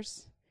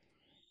characters.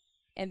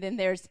 And then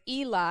there's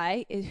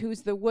Eli,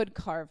 who's the wood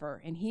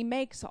carver, and he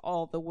makes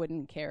all the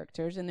wooden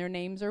characters, and their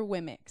names are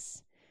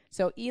Wemmicks.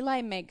 So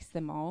Eli makes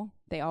them all.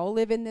 They all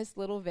live in this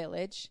little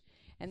village,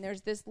 and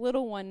there's this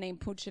little one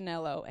named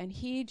Punchinello, and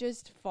he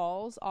just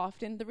falls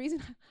often. The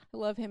reason I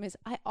love him is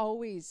I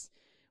always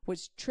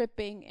was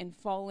tripping and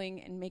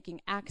falling and making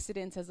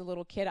accidents as a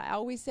little kid. I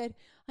always said,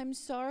 I'm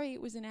sorry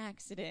it was an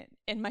accident.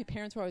 And my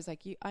parents were always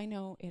like, I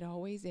know, it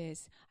always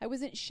is. I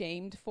wasn't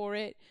shamed for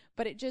it,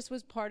 but it just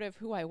was part of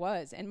who I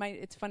was. And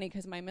it's funny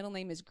because my middle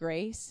name is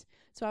Grace.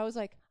 So I was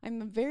like,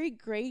 I'm a very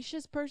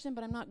gracious person,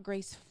 but I'm not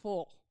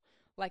graceful.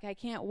 Like, I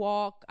can't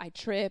walk, I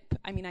trip.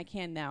 I mean, I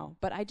can now,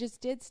 but I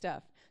just did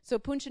stuff. So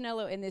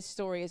Punchinello in this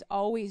story is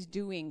always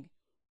doing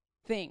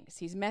things.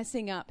 He's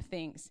messing up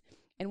things.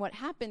 And what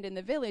happened in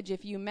the village,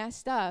 if you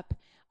messed up,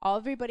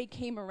 everybody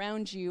came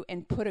around you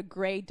and put a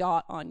gray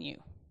dot on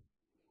you.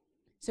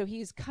 So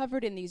he's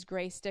covered in these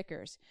gray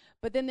stickers.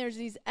 But then there's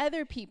these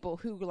other people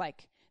who,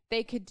 like,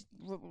 they could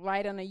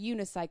ride on a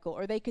unicycle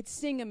or they could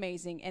sing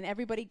amazing, and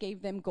everybody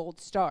gave them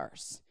gold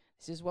stars.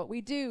 This is what we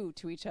do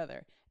to each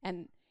other.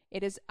 And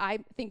I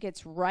think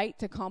it's right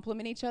to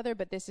compliment each other,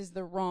 but this is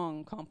the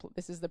wrong compliment.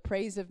 This is the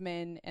praise of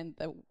men and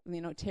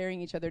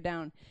tearing each other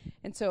down.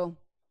 And so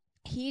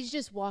he's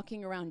just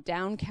walking around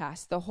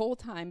downcast the whole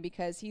time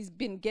because he's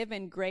been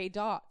given gray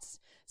dots.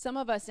 Some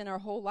of us in our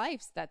whole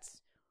lives,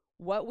 that's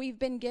what we've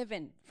been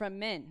given from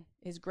men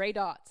is gray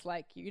dots.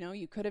 Like,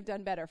 you could have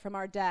done better. From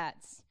our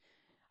dads.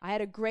 I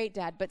had a great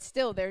dad, but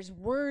still there's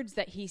words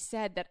that he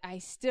said that I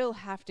still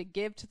have to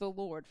give to the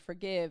Lord,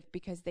 forgive,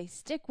 because they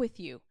stick with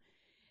you.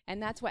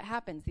 And that's what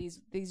happens.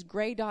 These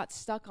gray dots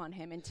stuck on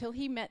him until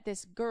he met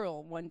this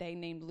girl one day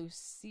named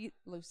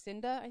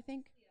Lucinda, I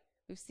think.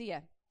 Yeah.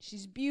 Lucia.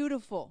 She's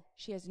beautiful.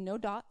 She has no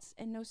dots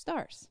and no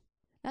stars.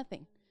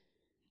 Nothing.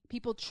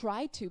 People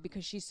try to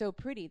because she's so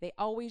pretty. They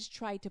always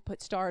try to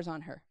put stars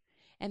on her.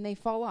 And they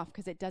fall off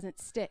because it doesn't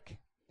stick.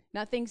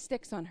 Nothing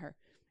sticks on her.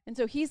 And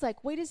so he's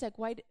like, wait a sec,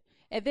 why?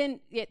 And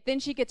then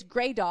she gets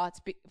gray dots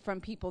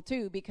from people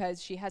too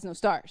because she has no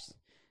stars.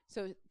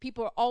 So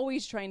people are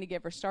always trying to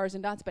give her stars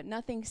and dots, but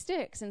nothing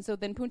sticks. And so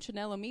then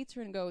Punchinello meets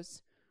her and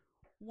goes,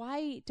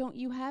 why don't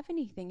you have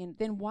anything? And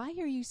then why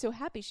are you so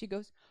happy? She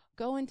goes,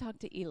 go and talk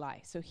to Eli.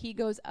 So he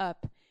goes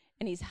up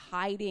and he's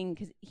hiding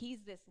because he's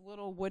this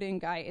little wooden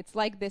guy. It's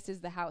like this is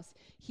the house.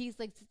 He's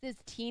like this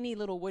teeny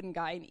little wooden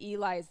guy, and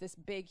Eli is this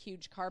big,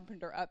 huge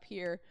carpenter up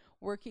here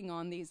working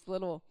on these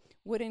little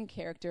wooden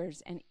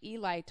characters. And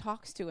Eli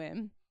talks to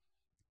him,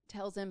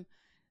 tells him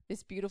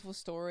this beautiful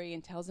story,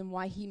 and tells him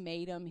why he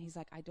made them. He's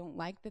like, I don't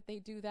like that they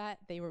do that.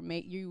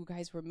 You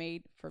guys were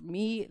made for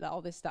me,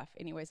 all this stuff.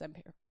 Anyways, I'm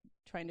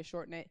trying to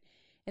shorten it.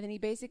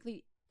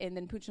 And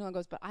then Punchinello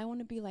goes, but I want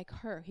to be like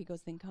her. He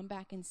goes, then come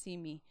back and see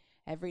me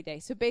every day.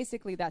 So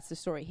basically that's the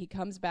story. He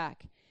comes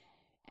back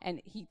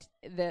and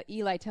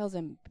Eli tells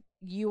him,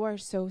 you are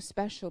so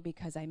special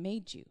because I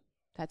made you.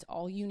 That's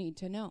all you need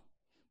to know.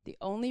 The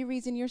only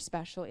reason you're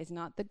special is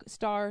not the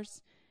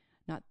stars,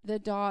 not the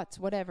dots,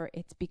 whatever.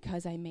 It's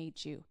because I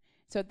made you.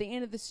 So at the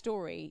end of the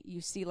story,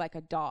 you see like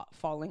a dot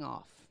falling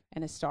off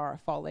and a star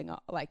falling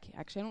off. Like,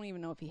 actually, I don't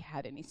even know if he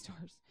had any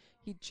stars.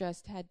 He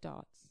just had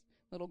dots.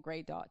 little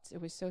gray dots.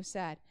 It was so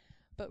sad.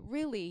 But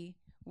really,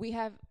 we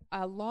have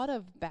a lot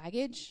of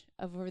baggage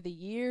over the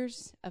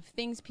years of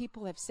things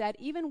people have said,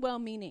 even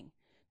well-meaning.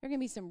 There are going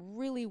to be some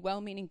really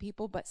well-meaning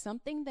people, but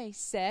something they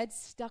said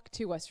stuck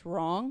to us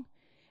wrong,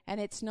 and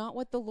it's not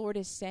what the Lord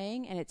is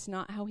saying, and it's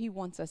not how he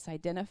wants us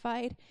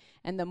identified.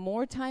 And the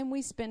more time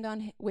we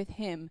spend with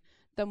him,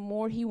 the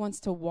more he wants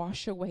to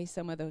wash away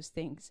some of those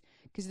things,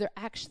 because they're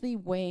actually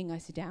weighing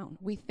us down.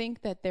 We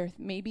think that there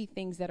may be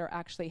things that are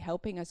actually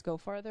helping us go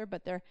farther,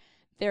 but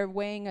they're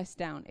weighing us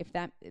down, if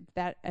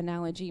that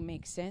analogy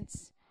makes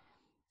sense.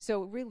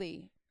 So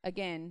really,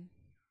 again,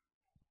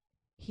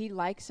 he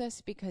likes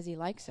us because he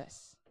likes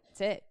us.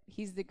 That's it.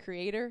 He's the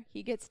creator.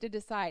 He gets to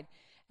decide.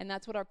 And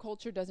that's what our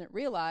culture doesn't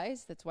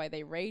realize. That's why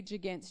they rage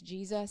against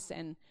Jesus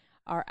and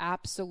our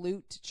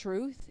absolute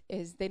truth,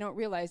 is they don't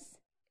realize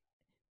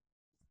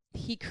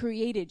he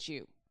created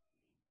you.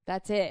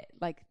 That's it.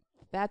 Like,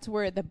 that's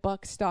where the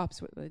buck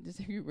stops.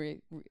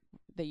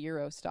 The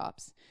euro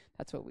stops.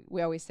 That's what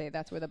we always say.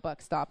 That's where the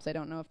buck stops. I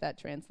don't know if that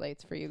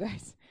translates for you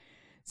guys.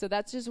 So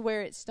that's just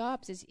where it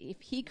stops, is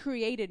if he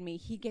created me,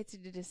 he gets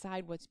to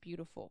decide what's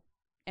beautiful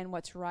and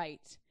what's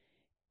right.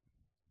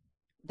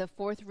 The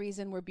fourth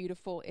reason we're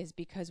beautiful is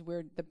because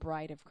we're the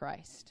bride of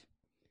Christ.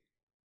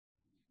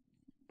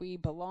 We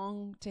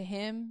belong to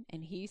him,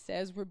 and he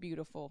says we're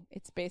beautiful.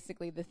 It's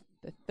basically the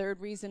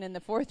third reason and the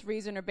fourth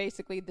reason are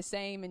basically the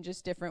same in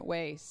just different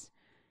ways.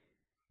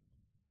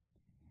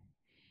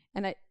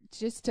 And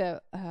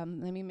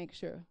let me make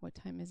sure, what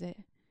time is it?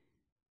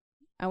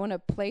 I want to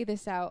play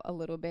this out a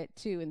little bit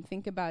too and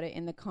think about it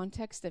in the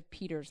context of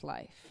Peter's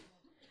life.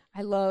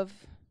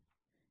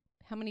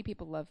 How many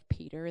people love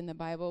Peter in the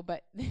Bible?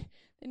 But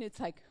then it's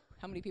like,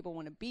 how many people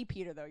want to be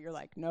Peter though? You're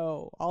like,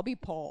 no, I'll be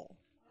Paul,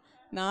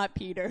 not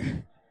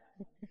Peter.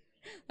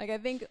 Like, I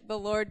think the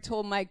Lord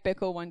told Mike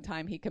Bickle one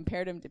time, he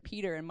compared him to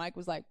Peter, and Mike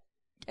was like,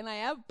 can I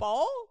have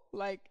Paul?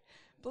 Like,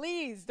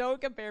 please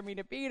don't compare me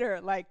to Peter.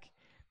 Like,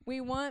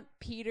 we want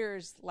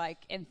Peter's like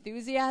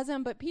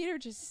enthusiasm, but Peter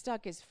just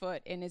stuck his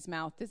foot in his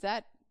mouth. Do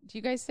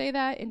you guys say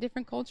that in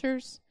different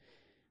cultures?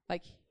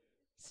 Like,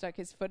 stuck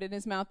his foot in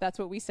his mouth. That's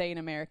what we say in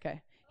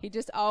America. He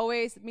just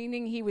always,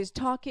 meaning he was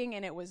talking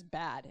and it was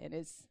bad. It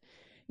is,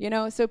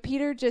 so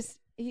Peter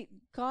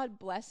God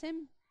bless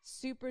him,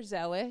 super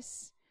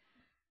zealous,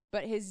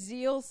 but his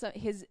zeal,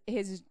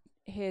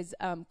 his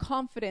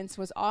confidence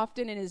was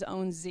often in his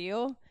own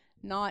zeal,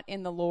 not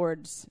in the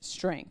Lord's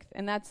strength.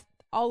 And that's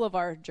all of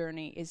our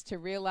journey, is to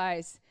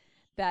realize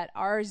that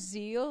our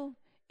zeal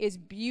is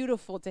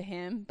beautiful to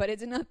him, but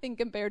it's nothing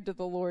compared to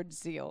the Lord's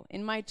zeal.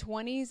 In my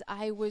 20s,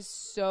 I was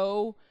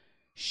so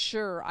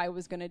sure I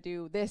was going to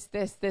do this,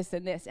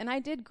 and this. And I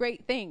did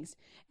great things.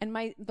 And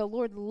the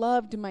Lord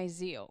loved my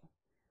zeal.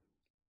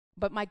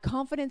 But my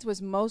confidence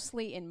was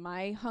mostly in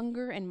my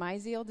hunger and my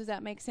zeal, does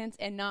that make sense?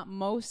 And not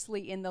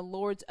mostly in the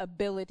Lord's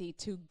ability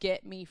to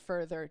get me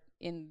further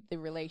in the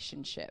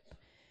relationship.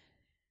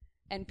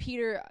 And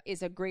Peter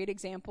is a great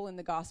example in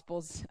the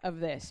Gospels of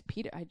this.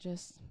 Peter, I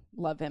just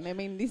love him. I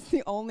mean, he's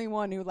the only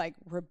one who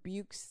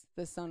rebukes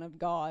the Son of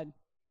God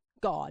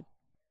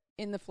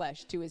in the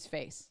flesh to his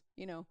face,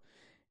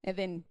 And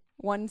then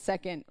 1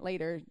 second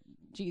later,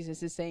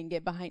 Jesus is saying,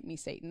 "Get behind me,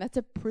 Satan." That's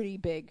a pretty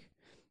big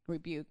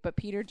rebuke. But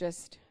Peter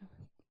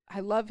I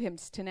love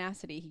his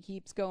tenacity. He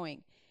keeps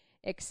going.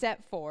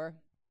 Except for,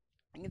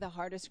 I think the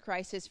hardest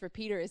crisis for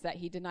Peter is that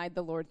he denied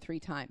the Lord 3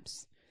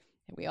 times.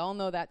 And we all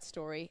know that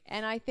story.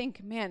 And I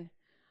think,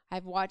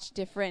 I've watched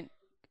different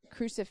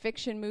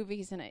crucifixion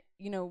movies, and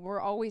we're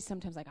always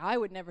sometimes like, I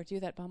would never do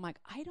that. But I'm like,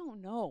 I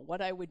don't know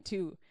what I would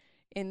do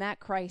in that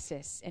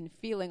crisis and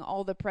feeling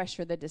all the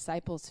pressure the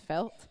disciples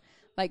felt.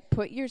 Like,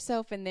 put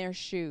yourself in their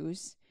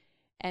shoes,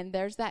 and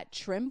there's that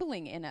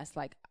trembling in us.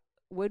 Like,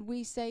 would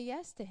we say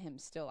yes to him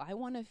still? I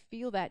want to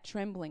feel that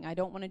trembling. I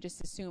don't want to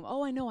just assume,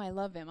 I know I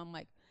love him. I'm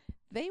like,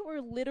 they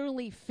were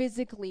literally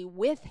physically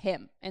with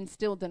him and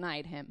still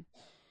denied him.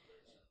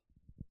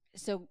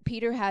 So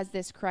Peter has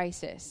this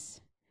crisis,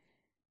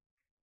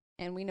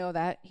 and we know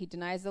that he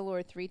denies the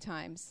Lord 3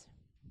 times.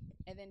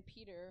 And then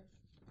Peter,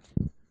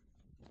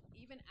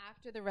 even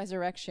after the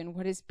resurrection,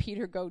 what does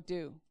Peter go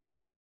do?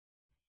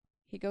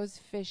 He goes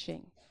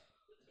fishing.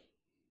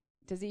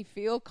 Does he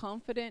feel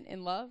confident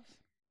in love?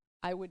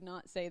 I would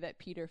not say that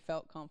Peter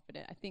felt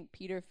confident. I think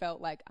Peter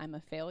felt like, I'm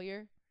a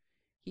failure.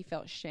 He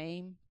felt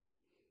shame.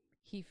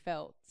 He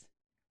felt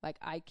like,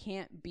 I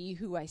can't be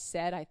who I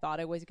said I thought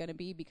I was going to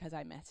be because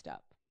I messed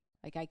up.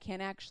 Like, I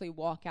can't actually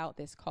walk out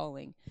this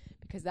calling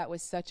because that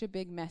was such a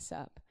big mess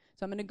up.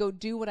 So I'm going to go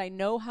do what I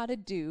know how to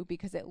do,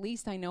 because at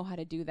least I know how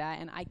to do that.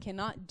 And I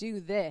cannot do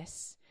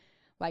this,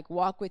 like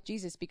walk with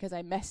Jesus, because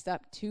I messed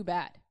up too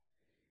bad.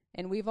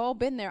 And we've all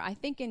been there, I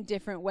think, in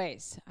different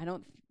ways.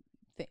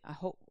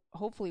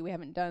 Hopefully we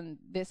haven't done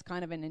this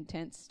kind of an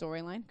intense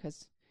storyline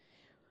because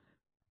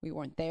we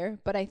weren't there.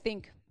 But I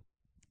think,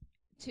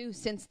 too,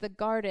 since the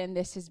garden,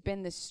 this has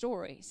been the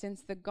story.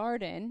 Since the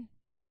garden,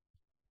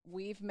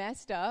 we've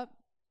messed up,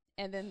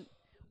 and then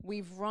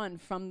we've run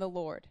from the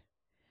Lord.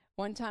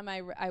 One time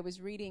I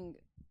was reading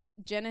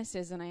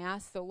Genesis, and I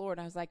asked the Lord,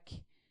 I was like,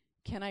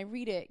 Can I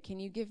read it? Can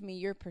you give me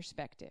your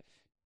perspective?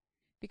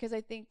 Because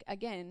I think,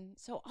 again,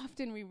 so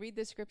often we read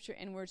the scripture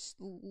and we're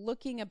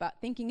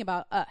thinking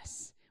about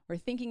us. We're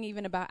thinking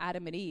even about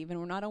Adam and Eve, and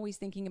we're not always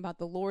thinking about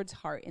the Lord's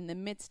heart in the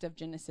midst of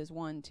Genesis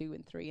 1, 2,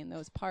 and 3 and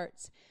those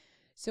parts.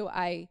 So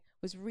I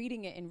was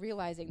reading it and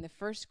realizing the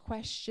first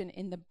question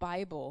in the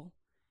Bible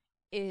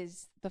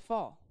is the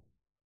fall.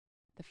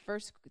 The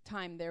first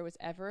time there was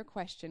ever a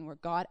question where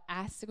God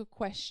asked a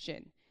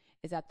question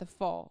is at the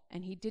fall.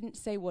 And he didn't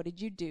say, what did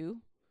you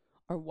do?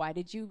 Or why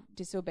did you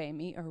disobey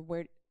me? Or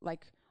where,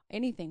 like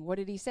anything. What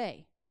did he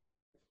say?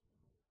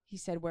 He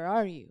said, where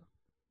are you?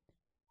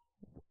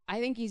 I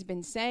think he's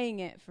been saying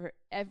it for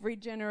every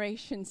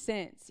generation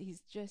since.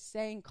 He's just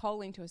saying,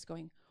 calling to us,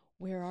 going,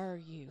 where are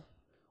you?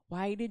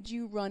 Why did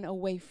you run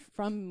away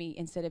from me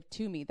instead of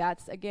to me?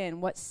 That's,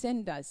 again, what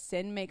sin does.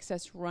 Sin makes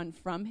us run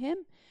from him.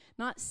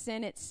 Not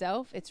sin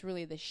itself. It's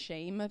really the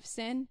shame of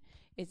sin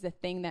is the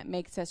thing that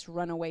makes us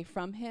run away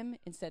from him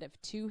instead of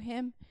to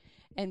him.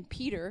 And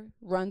Peter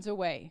runs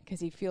away because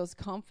he feels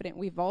confident.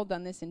 We've all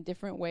done this in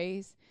different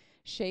ways,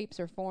 shapes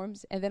or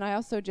forms. And then I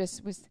also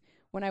just was,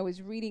 when I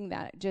was reading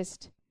that,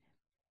 just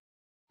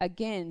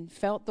again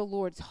felt the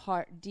Lord's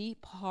heart,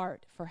 deep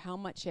heart, for how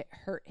much it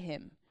hurt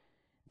him,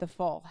 the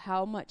fall,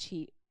 how much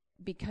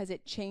because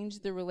it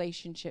changed the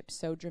relationship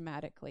so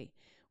dramatically.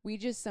 We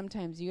just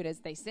sometimes view it as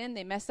they sin,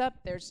 they mess up,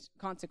 there's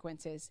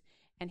consequences.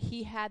 And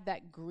he had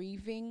that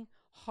grieving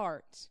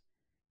heart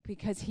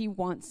because he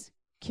wants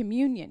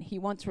communion. He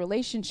wants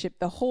relationship.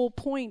 The whole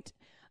point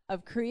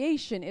of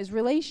creation is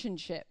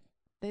relationship.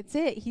 That's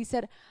it. He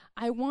said,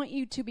 I want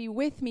you to be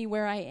with me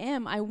where I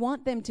am. I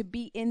want them to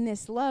be in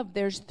this love.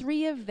 There's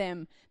 3 of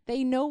them.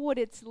 They know what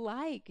it's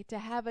like to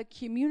have a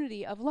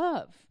community of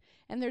love.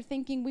 And they're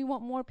thinking we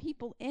want more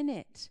people in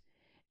it.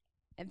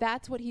 And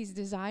that's what he's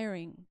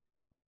desiring.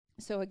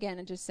 So again,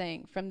 I'm just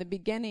saying, from the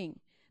beginning,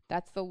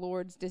 that's the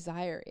Lord's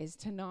desire, is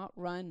to not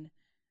run,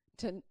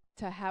 to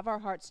have our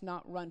hearts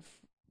not run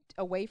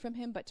away from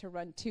him, but to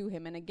run to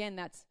him. And again,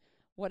 that's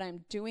what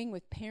I'm doing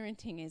with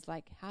parenting, is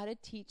like how to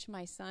teach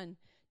my son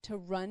to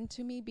run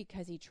to me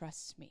because he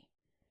trusts me.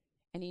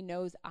 And he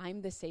knows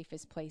I'm the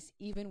safest place,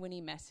 even when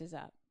he messes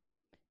up.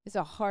 It's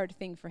a hard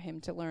thing for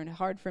him to learn,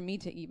 hard for me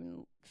to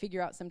even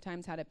figure out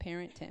sometimes how to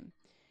parent him.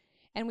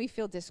 And we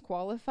feel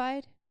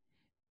disqualified.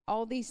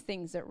 All these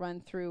things that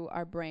run through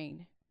our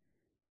brain.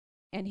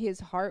 And his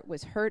heart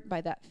was hurt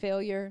by that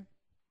failure.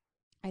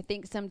 I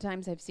think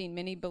sometimes I've seen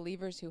many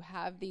believers who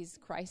have these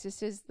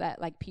crises that,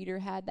 like Peter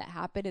had, that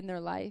happen in their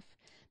life.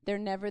 They're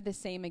never the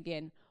same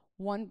again.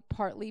 One,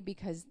 partly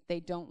because they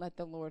don't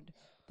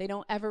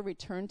ever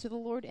return to the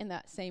Lord in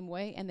that same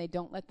way, and they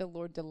don't let the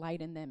Lord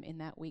delight in them in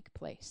that weak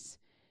place.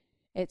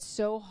 It's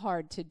so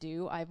hard to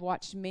do. I've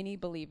watched many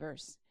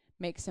believers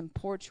make some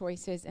poor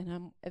choices,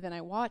 and then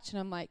I watch and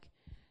I'm like,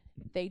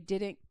 they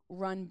didn't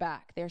run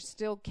back. They're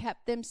still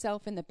kept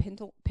themselves in the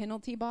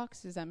penalty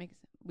box. Does that make sense?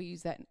 We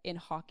use that in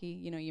hockey.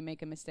 You know, you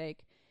make a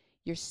mistake,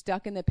 you're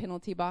stuck in the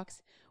penalty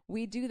box.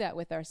 We do that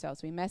with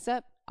ourselves. We mess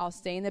up. I'll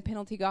stay in the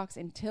penalty box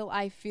until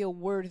I feel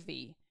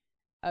worthy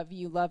of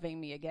you loving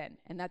me again.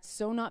 And that's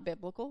so not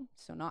biblical,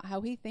 so not how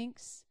he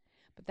thinks,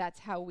 but that's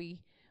how we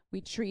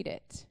treat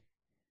it.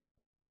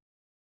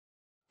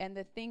 And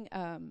the thing,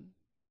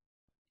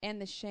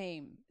 and the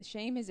shame.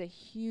 Shame is a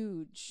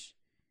huge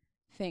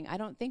thing. I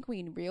don't think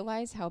we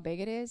realize how big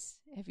it is.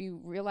 If you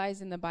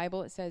realize in the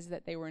Bible, it says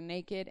that they were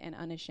naked and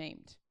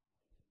unashamed.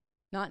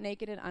 Not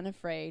naked and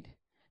unafraid.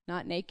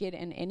 Not naked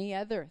and any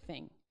other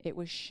thing. It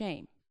was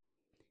shame.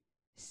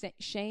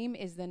 Shame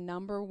is the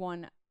number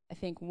one, I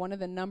think, one of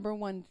the number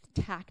one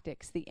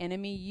tactics the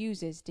enemy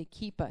uses to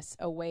keep us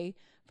away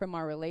from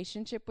our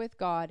relationship with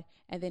God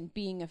and then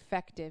being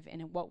effective in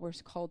what we're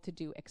called to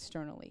do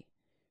externally.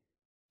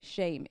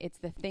 Shame. It's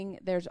the thing.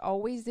 There's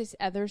always this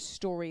other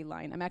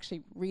storyline. I'm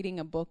actually reading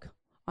a book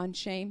on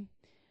shame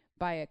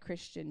by a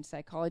Christian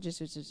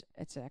psychologist.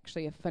 It's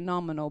actually a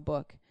phenomenal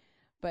book.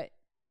 But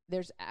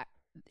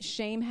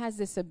shame has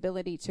this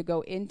ability to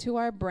go into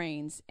our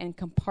brains and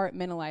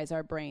compartmentalize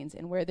our brains.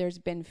 And where there's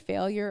been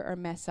failure or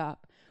mess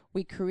up,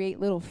 we create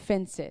little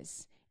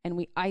fences and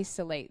we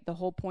isolate. The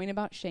whole point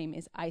about shame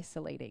is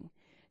isolating.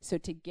 So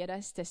to get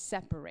us to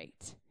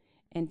separate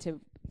and to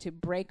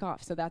break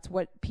off. So that's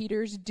what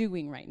Peter's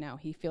doing right now.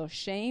 He feels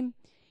shame.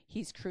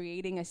 He's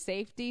creating a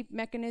safety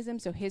mechanism.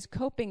 So his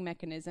coping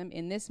mechanism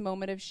in this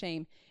moment of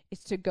shame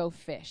is to go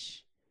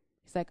fish.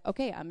 He's like,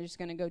 okay, I'm just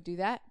going to go do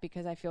that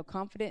because I feel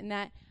confident in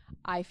that.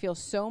 I feel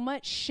so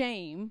much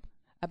shame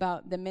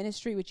about the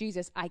ministry with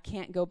Jesus, I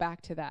can't go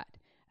back to that.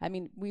 I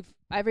mean,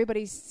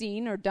 everybody's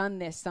seen or done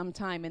this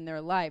sometime in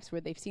their lives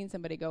where they've seen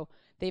somebody go,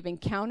 they've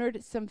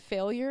encountered some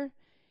failure.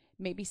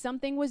 Maybe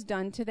something was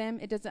done to them.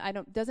 It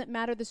doesn't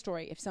matter the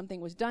story. If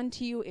something was done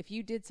to you, if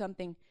you did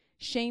something,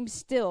 shame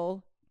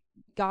still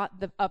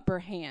got the upper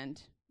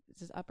hand.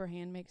 Does upper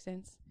hand make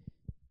sense?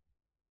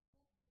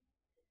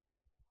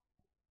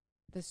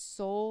 The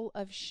soul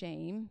of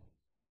shame.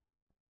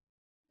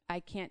 I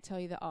can't tell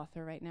you the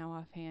author right now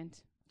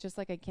offhand, just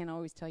like I can't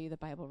always tell you the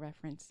Bible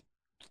reference.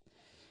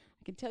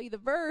 I can tell you the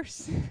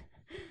verse.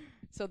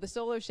 So the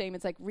soul of shame,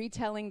 it's like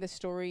retelling the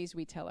stories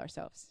we tell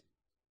ourselves.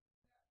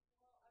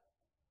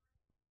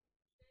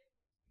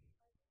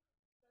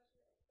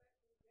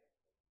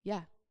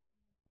 Yeah.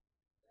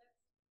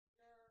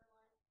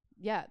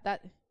 Yeah,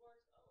 that.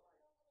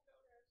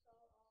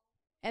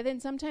 And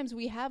then sometimes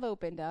we have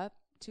opened up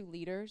to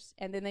leaders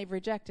and then they've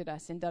rejected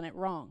us and done it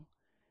wrong.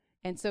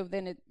 And so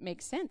then it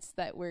makes sense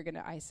that we're going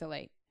to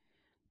isolate.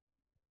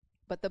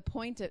 But the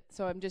point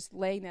so I'm just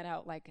laying that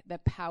out, like the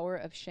power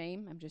of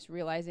shame. I'm just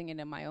realizing it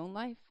in my own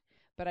life.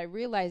 But I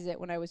realized it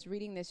when I was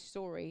reading this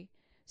story.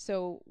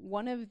 So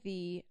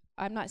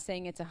I'm not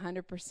saying it's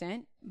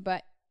 100%,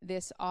 but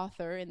this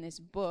author in this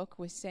book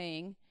was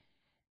saying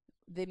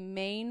the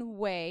main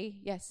way,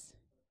 yes.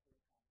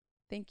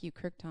 Thank you,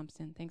 Kirk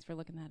Thompson. Thanks for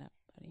looking that up,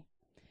 buddy.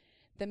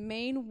 The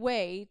main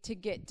way to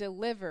get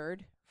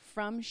delivered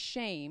from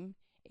shame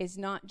is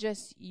not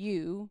just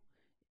you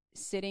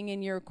sitting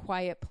in your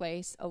quiet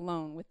place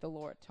alone with the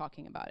Lord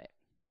talking about it.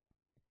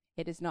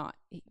 It is not.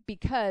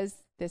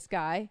 Because this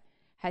guy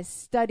has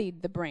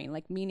studied the brain,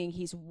 like meaning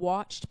he's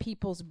watched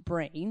people's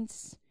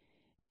brains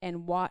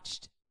and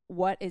watched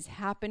what is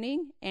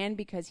happening, and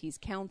because he's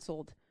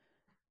counseled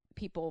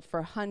people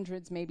for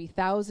hundreds, maybe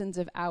thousands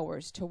of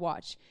hours to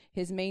watch.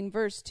 His main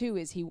verse too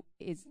is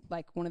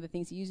like one of the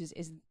things he uses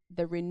is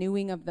the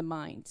renewing of the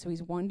mind. So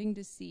he's wanting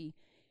to see,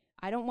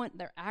 I don't want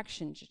their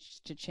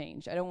actions to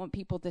change. I don't want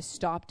people to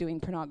stop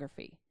doing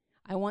pornography.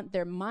 I want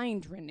their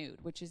mind renewed,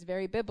 which is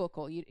very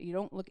biblical.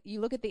 You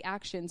look at the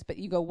actions, but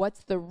you go,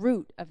 what's the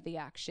root of the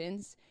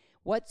actions?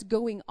 What's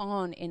going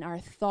on in our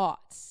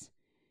thoughts?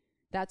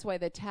 That's why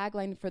the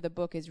tagline for the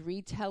book is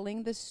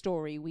retelling the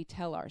story we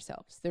tell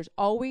ourselves. There's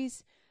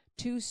always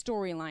two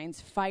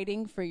storylines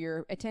fighting for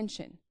your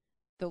attention.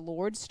 The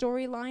Lord's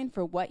storyline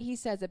for what he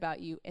says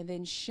about you, and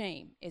then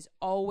shame is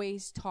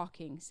always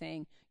talking,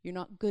 saying, you're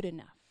not good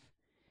enough.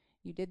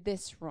 You did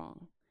this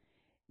wrong.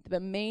 The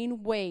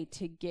main way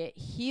to get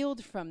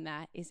healed from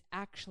that is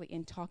actually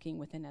in talking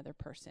with another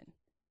person.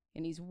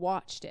 And he's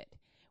watched it,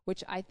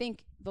 which I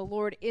think the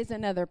Lord is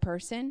another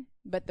person,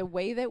 but the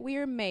way that we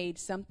are made,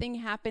 something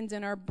happens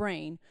in our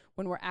brain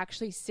when we're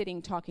actually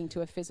sitting talking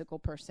to a physical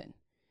person.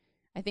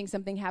 I think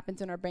something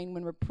happens in our brain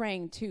when we're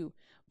praying too.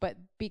 But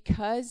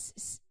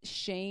because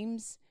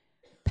shame's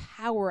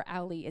power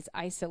alley is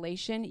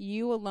isolation,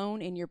 you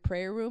alone in your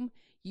prayer room,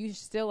 you're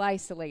still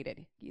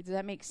isolated. Does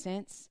that make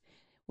sense?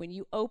 When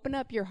you open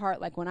up your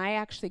heart, like when I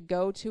actually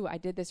I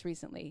did this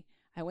recently.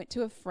 I went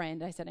to a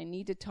friend. I said, I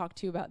need to talk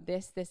to you about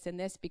this, this, and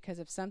this because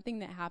of something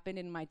that happened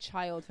in my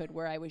childhood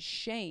where I was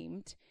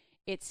shamed.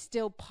 It's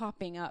still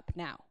popping up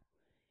now.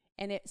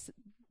 And it's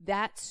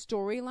that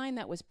storyline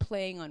that was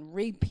playing on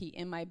repeat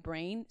in my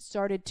brain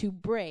started to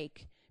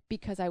break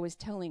because I was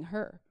telling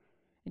her.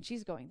 And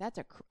she's going,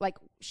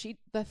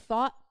 the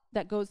thought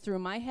that goes through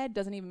my head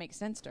doesn't even make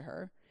sense to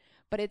her.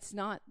 But it's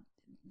not,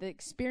 the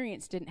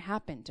experience didn't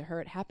happen to her.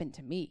 It happened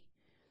to me.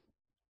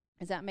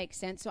 Does that make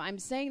sense? So I'm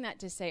saying that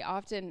to say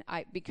often,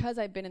 because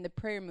I've been in the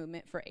prayer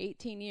movement for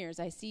 18 years,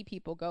 I see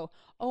people go,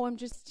 oh, I'm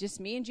just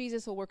me and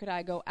Jesus will work it out.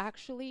 I go,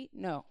 actually,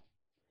 no.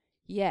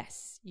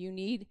 Yes, you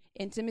need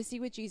intimacy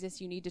with Jesus.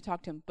 You need to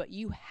talk to him, but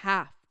you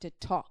have to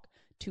talk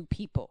to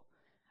people.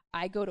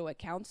 I go to a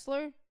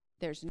counselor.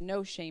 There's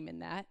no shame in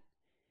that.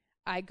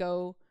 I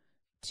go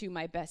to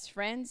my best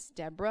friends,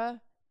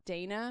 Deborah,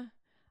 Dana.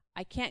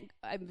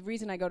 The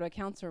reason I go to a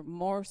counselor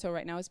more so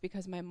right now is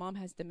because my mom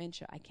has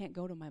dementia. I can't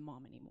go to my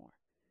mom anymore.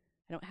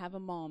 I don't have a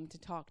mom to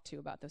talk to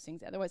about those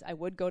things. Otherwise, I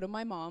would go to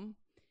my mom.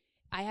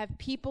 I have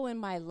people in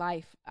my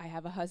life. I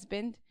have a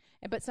husband,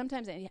 but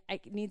sometimes it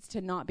needs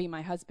to not be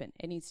my husband.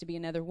 It needs to be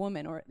another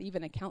woman or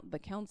even the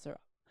counselor.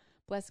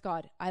 Bless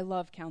God, I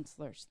love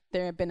counselors.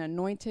 They have been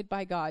anointed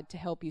by God to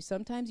help you.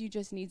 Sometimes you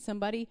just need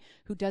somebody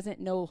who doesn't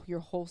know your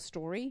whole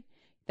story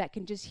that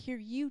can just hear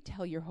you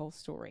tell your whole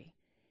story.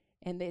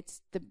 And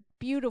it's the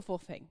beautiful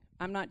thing.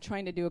 I'm not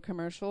trying to do a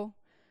commercial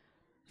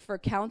for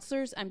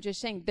counselors. I'm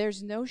just saying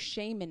there's no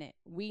shame in it.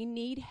 We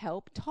need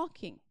help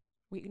talking.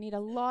 We need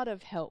a lot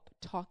of help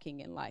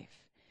talking in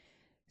life.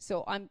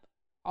 So I'm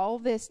all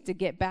this to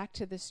get back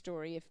to the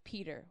story of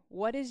Peter.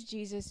 What does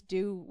Jesus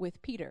do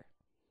with Peter?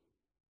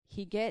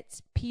 He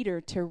gets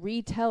Peter to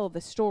retell the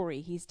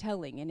story he's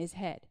telling in his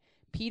head.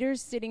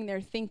 Peter's sitting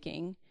there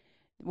thinking,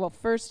 well,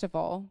 first of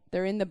all,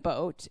 they're in the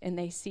boat and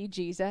they see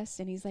Jesus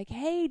and he's like,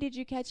 hey, did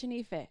you catch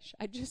any fish?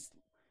 I just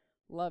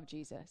love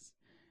Jesus.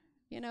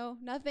 You know,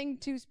 nothing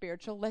too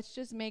spiritual. Let's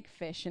just make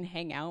fish and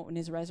hang out in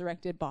his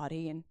resurrected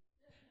body. And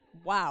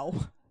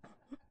wow,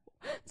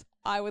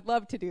 I would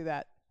love to do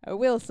that. I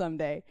will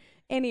someday.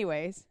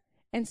 Anyways,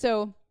 and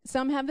so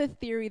some have the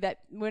theory that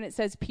when it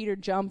says Peter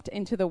jumped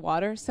into the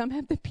water, some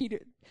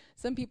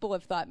people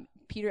have thought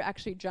Peter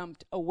actually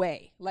jumped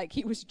away, like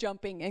he was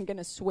jumping and going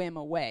to swim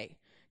away.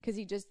 Because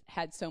he just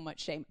had so much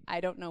shame. I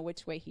don't know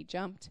which way he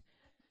jumped.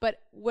 But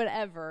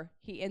whatever,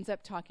 he ends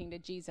up talking to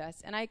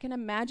Jesus. And I can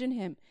imagine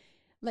him.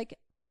 Like,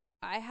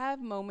 I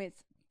have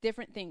moments,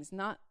 different things,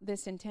 not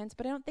this intense,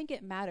 but I don't think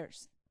it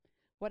matters.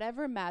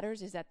 Whatever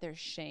matters is that there's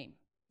shame.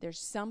 There's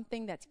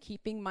something that's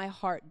keeping my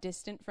heart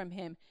distant from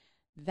him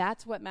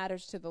That's what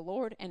matters to the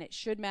Lord, and it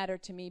should matter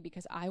to me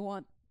because I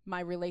want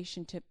my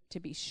relationship to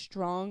be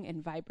strong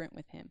and vibrant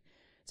with him.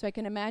 So I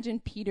can imagine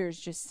Peter's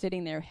just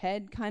sitting there,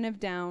 head kind of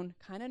down,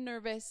 kind of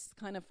nervous,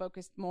 kind of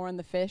focused more on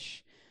the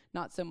fish,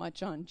 not so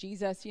much on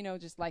Jesus,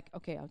 just like,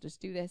 okay, I'll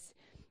just do this.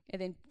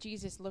 And then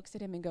Jesus looks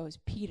at him and goes,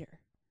 Peter,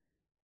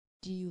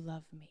 do you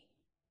love me?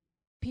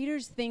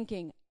 Peter's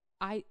thinking,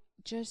 I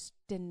just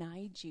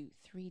denied you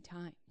 3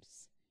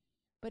 times.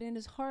 But in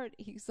his heart,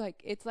 he's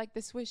like, it's like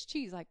the Swiss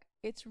cheese. Like,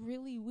 it's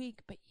really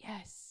weak, but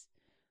yes,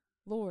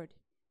 Lord,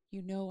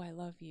 you know I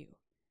love you.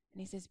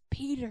 And he says,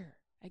 Peter,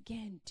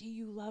 again, do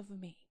you love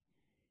me?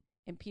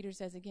 And Peter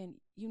says again,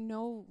 you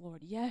know,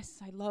 Lord, yes,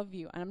 I love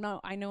you. And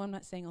I know I'm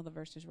not saying all the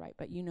verses right,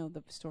 but you know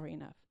the story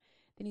enough.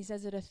 Then he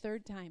says it a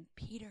 3rd time,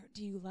 Peter,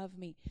 do you love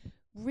me?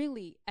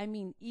 Really, I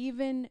mean,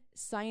 even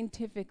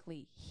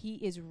scientifically, he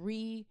is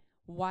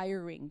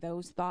rewiring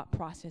those thought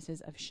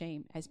processes of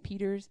shame as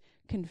Peter's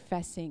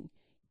confessing,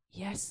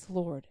 yes,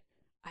 Lord,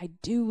 I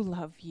do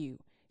love you.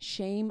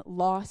 Shame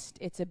lost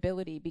its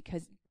ability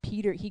because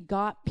he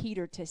got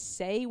Peter to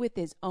say with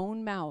his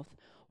own mouth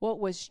what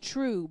was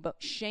true,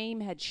 but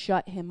shame had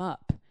shut him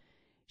up.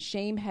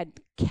 Shame had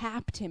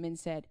capped him and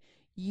said,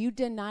 you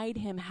denied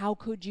him. How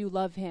could you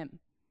love him?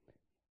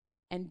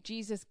 And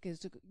Jesus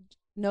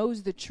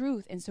knows the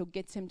truth and so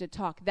gets him to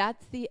talk.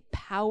 That's the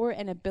power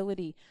and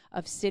ability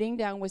of sitting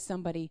down with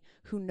somebody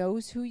who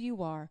knows who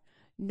you are,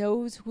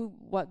 knows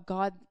what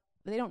God,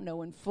 they don't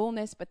know in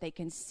fullness, but they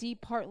can see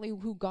partly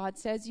who God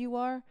says you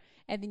are.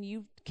 And then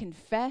you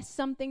confess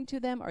something to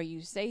them or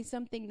you say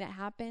something that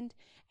happened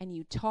and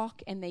you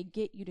talk and they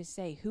get you to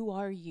say, who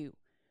are you?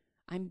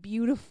 I'm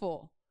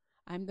beautiful.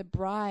 I'm the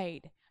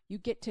bride. You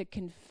get to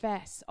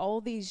confess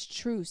all these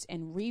truths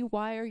and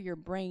rewire your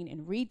brain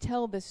and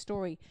retell the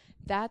story.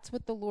 That's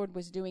what the Lord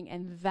was doing,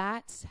 and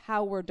that's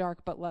how we're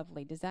dark but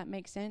lovely. Does that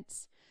make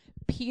sense?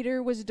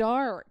 Peter was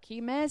dark. He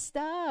messed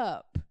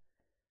up.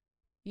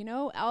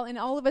 And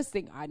all of us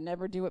think, I'd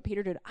never do what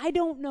Peter did. I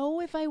don't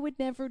know if I would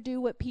never do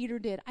what Peter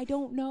did. I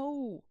don't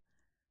know.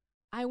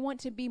 I want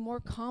to be more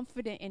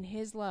confident in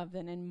his love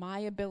than in my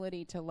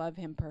ability to love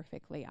him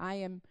perfectly.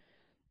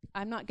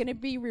 I'm not going to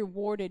be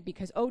rewarded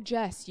because, oh,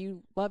 Jess,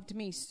 you loved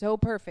me so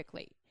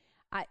perfectly.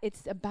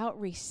 It's about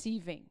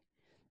receiving.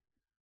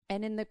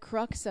 And in the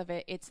crux of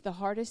it, it's the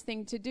hardest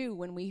thing to do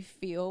when we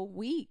feel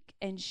weak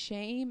and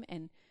shame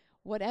and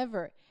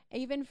whatever.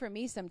 Even for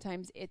me,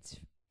 sometimes it's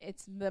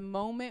the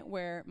moment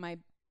where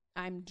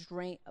I'm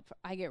drained.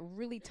 I get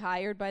really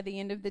tired by the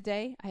end of the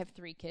day. I have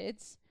 3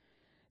 kids.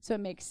 So it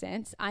makes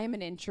sense. I am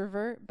an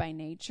introvert by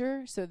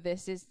nature. So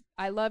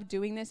I love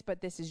doing this,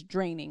 but this is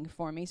draining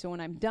for me. So when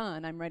I'm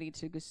done, I'm ready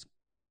to just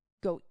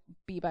go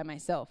be by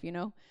myself,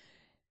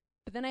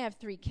 But then I have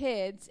 3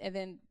 kids, and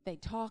then they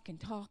talk, and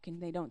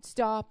they don't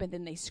stop, and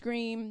then they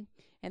scream,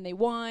 and they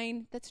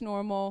whine. That's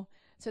normal.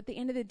 So at the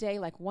end of the day,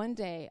 like one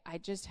day, I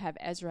just have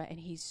Ezra, and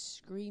he's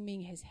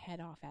screaming his head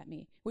off at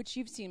me, which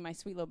you've seen my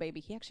sweet little baby.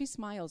 He actually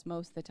smiles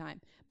most of the time,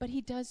 but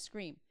he does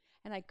scream,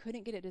 and I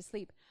couldn't get it to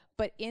sleep.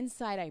 But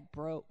inside, I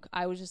broke.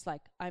 I was just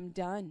like, I'm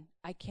done.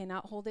 I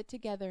cannot hold it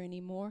together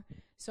anymore.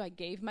 So I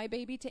gave my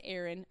baby to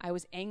Aaron. I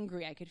was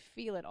angry. I could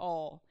feel it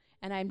all.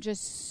 And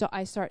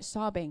I start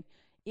sobbing.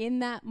 In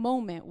that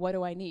moment, what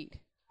do I need?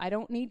 I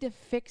don't need to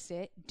fix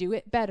it, do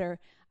it better.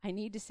 I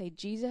need to say,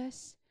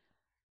 Jesus,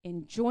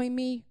 enjoy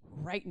me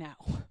right now.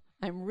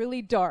 I'm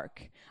really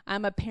dark.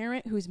 I'm a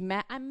parent who's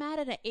mad. I'm mad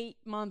at an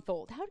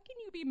 8-month-old. How can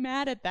you be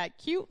mad at that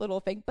cute little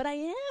thing? But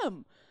I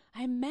am.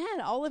 I'm mad.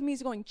 All of me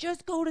is going,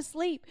 just go to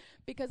sleep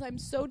because I'm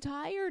so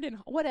tired and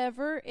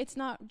whatever. It's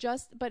not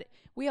just, but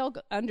we all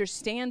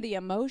understand the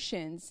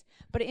emotions.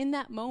 But in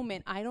that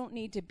moment, I don't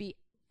need to be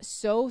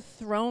so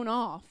thrown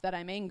off that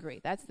I'm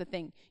angry. That's the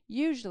thing.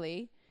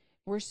 Usually,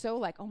 we're so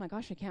like, oh my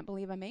gosh, I can't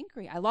believe I'm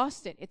angry. I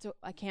lost it.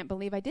 I can't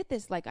believe I did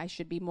this. Like, I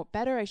should be more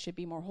better. I should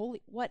be more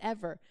holy,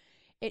 whatever.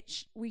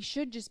 We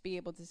should just be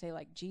able to say,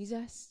 like,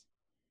 Jesus,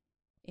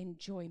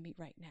 enjoy me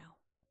right now.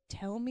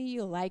 Tell me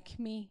you like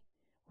me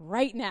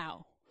right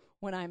now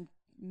when I'm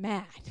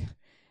mad.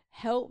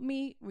 Help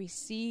me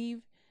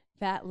receive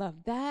that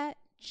love. That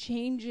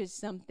changes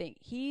something.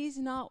 He's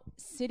not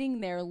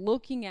sitting there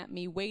looking at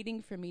me,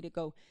 waiting for me to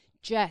go,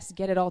 Jess,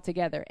 get it all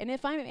together. And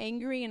if I'm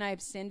angry and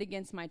I've sinned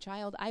against my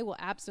child, I will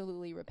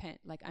absolutely repent.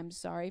 Like, I'm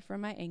sorry for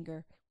my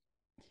anger.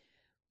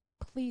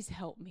 Please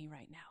help me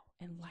right now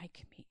and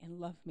like me and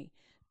love me.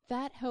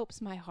 That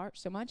helps my heart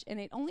so much. And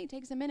it only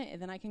takes a minute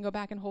and then I can go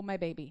back and hold my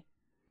baby.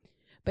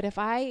 But if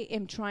I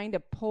am trying to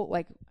pull,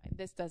 like,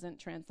 this doesn't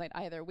translate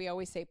either. We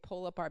always say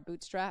pull up our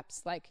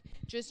bootstraps, like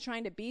just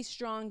trying to be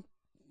strong,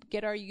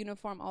 get our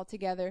uniform all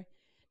together.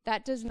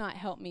 That does not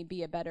help me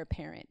be a better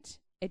parent.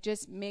 It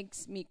just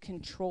makes me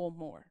control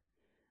more.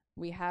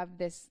 We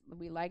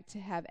like to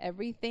have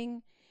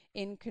everything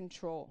in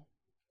control.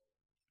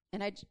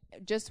 And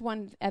just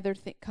one other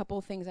couple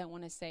things I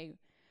want to say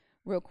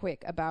real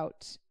quick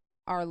about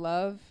our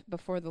love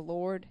before the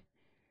Lord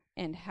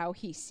and how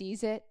he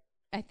sees it.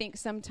 I think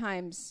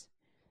sometimes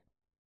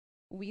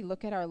we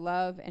look at our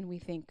love and we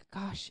think,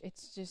 gosh,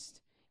 it's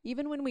just,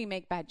 even when we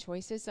make bad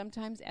choices,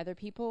 sometimes other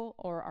people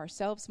or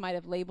ourselves might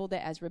have labeled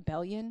it as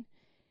rebellion.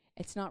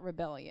 It's not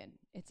rebellion.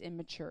 It's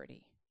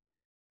immaturity.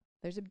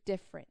 There's a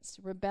difference.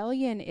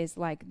 Rebellion is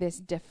like this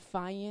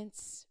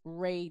defiance,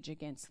 rage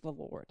against the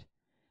Lord.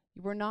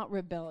 We're not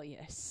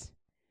rebellious.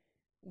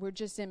 We're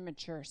just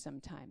immature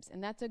sometimes.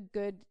 And that's a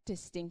good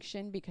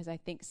distinction, because I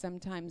think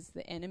sometimes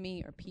the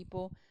enemy or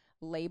people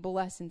label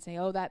us and say,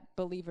 oh, that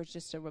believer's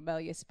just a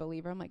rebellious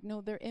believer. I'm like,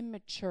 no, they're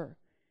immature.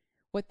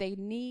 What they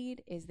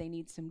need is they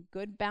need some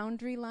good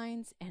boundary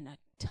lines and a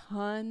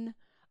ton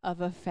of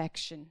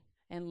affection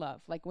and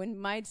love. Like when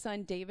my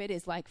son David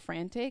is like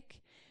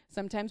frantic,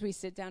 sometimes we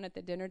sit down at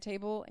the dinner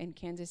table in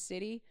Kansas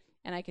City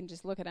and I can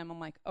just look at him. I'm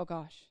like, oh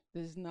gosh,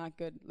 this is not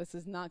good. This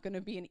is not going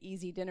to be an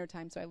easy dinner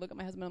time. So I look at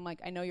my husband. I'm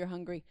like, I know you're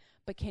hungry,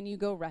 but can you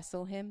go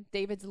wrestle him?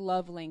 David's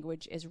love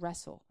language is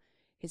wrestle.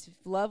 His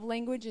love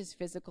language is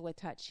physical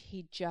touch.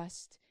 He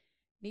just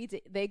needs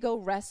it. They go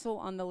wrestle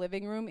on the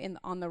living room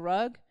on the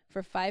rug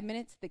for 5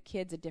 minutes. The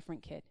kid's a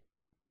different kid.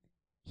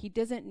 He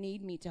doesn't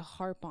need me to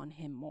harp on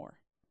him more.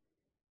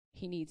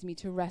 He needs me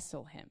to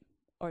wrestle him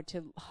or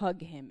to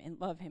hug him and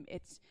love him.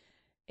 It's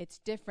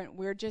different.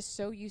 We're just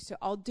so used to,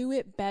 I'll do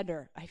it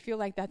better. I feel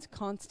like that's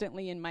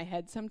constantly in my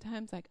head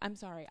sometimes. Like, I'm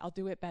sorry, I'll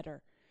do it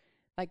better.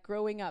 Like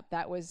growing up,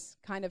 that was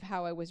kind of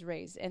how I was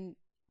raised. And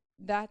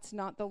that's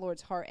not the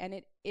Lord's heart.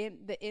 And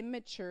the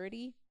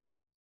immaturity,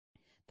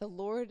 the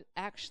Lord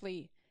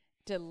actually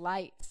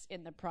delights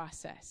in the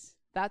process.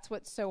 That's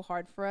what's so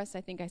hard for us.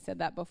 I think I said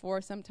that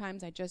before.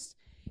 Sometimes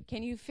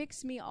can you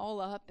fix me all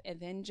up and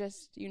then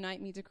just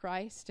unite me to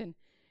Christ? And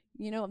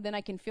then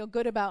I can feel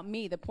good about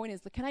me. The point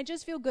is, can I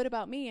just feel good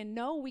about me? And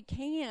no, we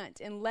can't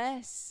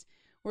unless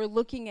we're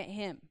looking at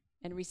him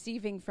and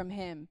receiving from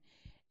him.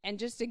 And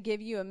just to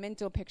give you a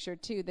mental picture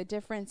too, the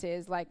difference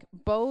is like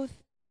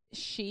both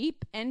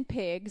sheep and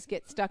pigs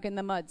get stuck in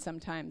the mud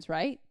sometimes,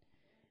 right?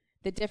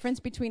 The difference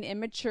between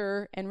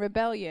immature and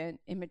rebellious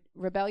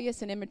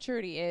and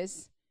immaturity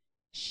is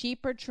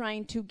sheep are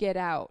trying to get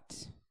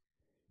out.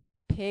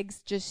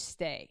 Pigs just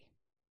stay.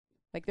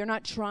 Like they're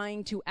not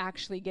trying to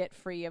actually get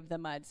free of the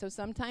mud. So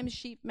sometimes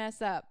sheep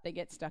mess up. They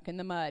get stuck in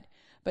the mud.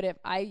 But if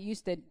I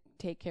used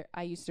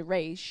to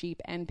raise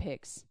sheep and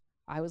pigs.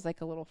 I was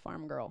like a little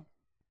farm girl.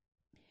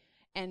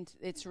 And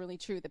it's really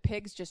true. The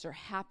pigs just are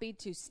happy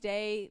to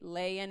stay,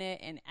 lay in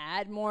it, and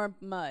add more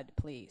mud,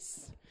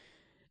 please.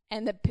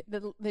 And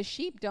the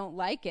sheep don't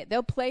like it.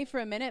 They'll play for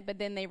a minute, but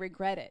then they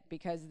regret it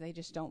because they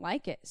just don't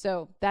like it.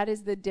 So that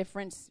is the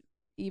difference,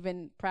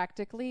 even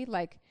practically.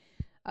 Like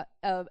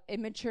a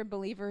immature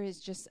believer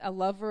is just a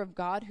lover of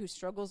God who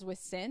struggles with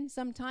sin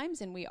sometimes,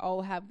 and we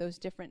all have those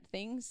different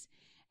things.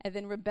 And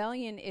then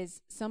rebellion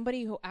is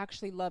somebody who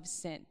actually loves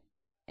sin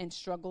and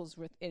struggles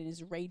with it and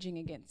is raging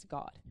against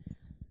God.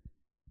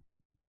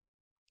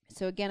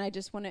 So again, I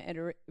just want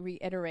to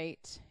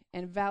reiterate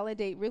and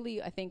validate.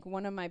 Really, I think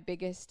one of my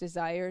biggest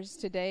desires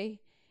today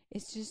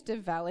is just to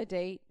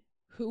validate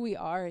who we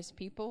are as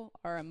people,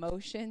 our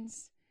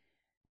emotions,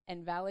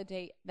 and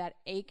validate that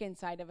ache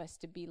inside of us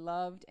to be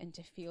loved and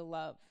to feel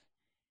love,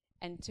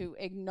 and to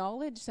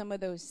acknowledge some of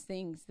those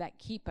things that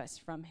keep us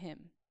from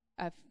him.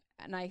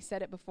 And I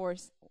said it before,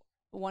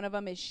 one of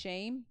them is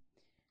shame.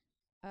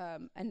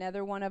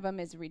 Another one of them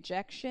is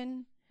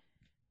rejection.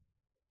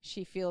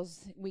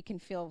 We can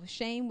feel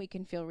shame, we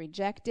can feel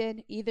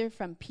rejected, either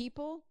from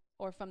people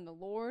or from the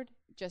Lord,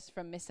 just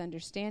from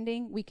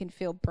misunderstanding. We can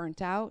feel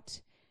burnt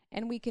out,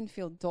 and we can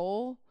feel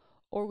dull,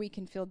 or we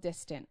can feel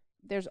distant.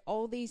 There's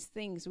all these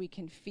things we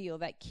can feel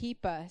that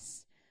keep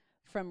us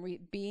from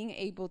being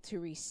able to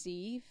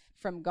receive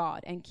from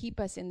God and keep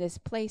us in this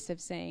place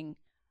of saying,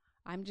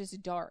 I'm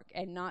just dark,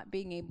 and not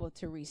being able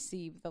to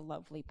receive the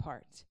lovely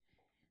part.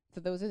 So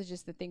those are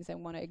just the things I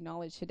want to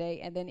acknowledge today.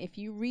 And then if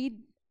you read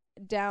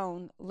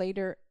on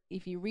later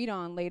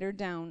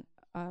down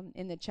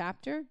in the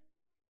chapter,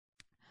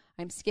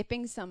 I'm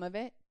skipping some of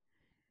it,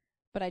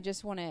 but I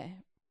just want to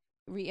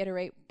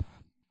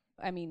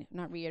I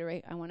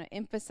want to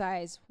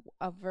emphasize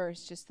a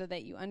verse just so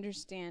that you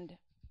understand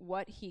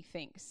what he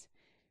thinks.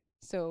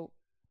 So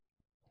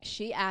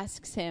she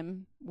asks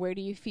him, where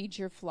do you feed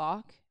your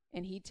flock?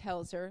 And he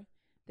tells her,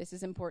 this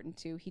is important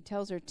too, he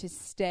tells her to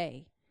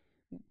stay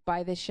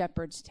by the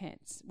shepherd's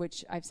tents,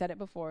 which I've said it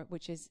before,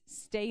 which is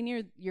stay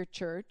near your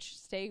church,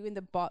 stay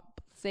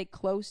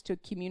close to a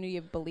community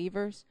of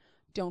believers.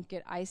 Don't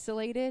get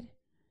isolated.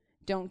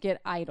 Don't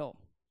get idle.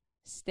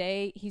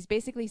 He's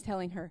basically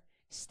telling her,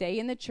 stay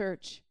in the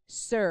church,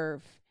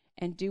 serve,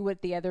 and do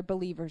what the other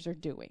believers are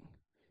doing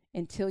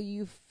until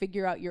you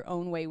figure out your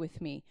own way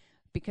with me.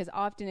 Because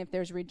often if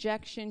there's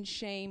rejection,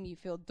 shame, you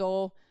feel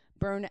dull,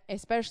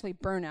 especially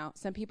burnout.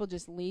 Some people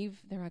just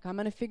leave. They're like, I'm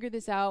going to figure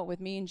this out with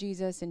me and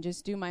Jesus and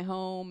just do my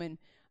home. And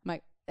I'm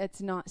like,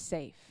 it's not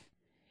safe.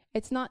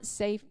 It's not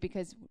safe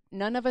because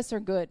none of us are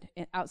good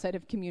outside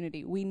of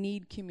community. We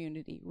need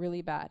community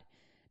really bad.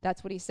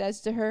 That's what he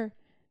says to her.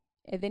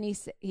 And then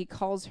he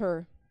calls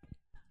her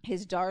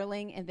his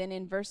darling. And then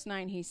in verse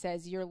 9, he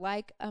says, you're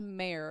like a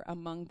mare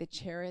among the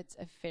chariots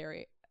of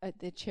Pharaoh.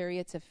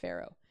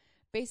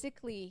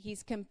 basically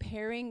he's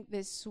comparing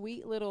this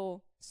sweet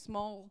little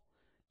small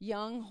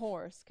young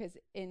horse, because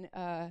in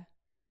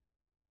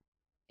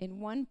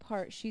one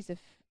part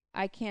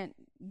I can't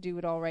do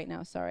it all right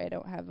now, sorry, I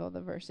don't have all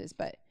the verses,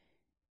 but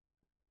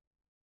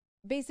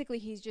basically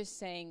he's just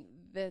saying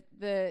that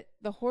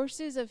the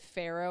horses of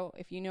Pharaoh,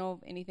 if you know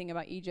anything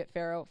about Egypt,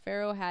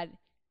 Pharaoh had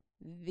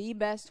the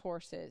best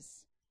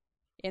horses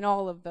in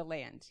all of the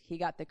land. He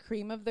got the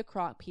cream of the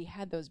crop. He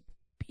had those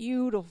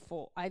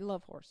beautiful, I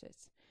love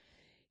horses.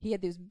 He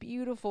had these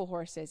beautiful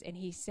horses, and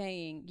he's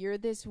saying, you're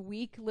this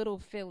weak little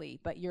filly,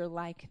 but you're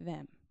like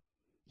them.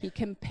 He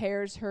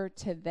compares her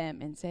to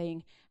them and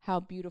saying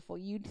how beautiful.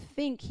 You'd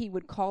think he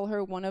would call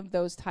her one of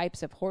those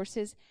types of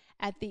horses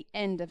at the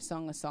end of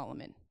Song of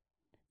Solomon,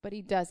 but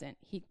he doesn't.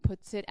 He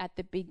puts it at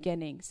the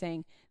beginning,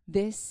 saying,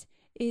 this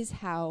is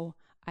how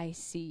I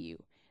see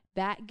you.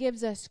 That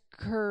gives us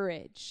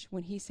courage.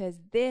 When he says,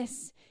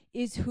 this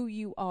is who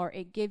you are,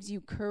 it gives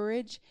you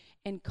courage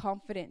and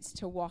confidence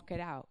to walk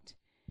it out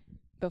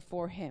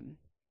before him.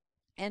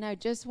 And I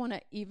just want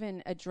to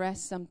even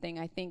address something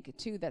I think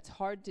too that's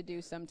hard to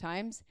do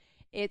sometimes.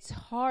 It's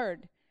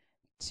hard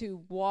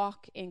to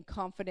walk in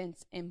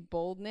confidence and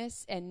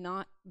boldness and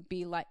not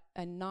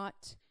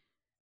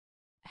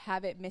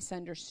have it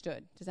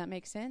misunderstood. Does that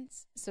make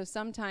sense? So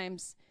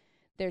sometimes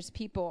there's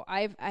people,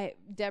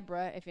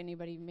 Deborah, if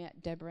anybody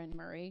met Deborah and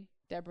Murray,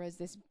 Deborah is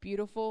this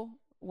beautiful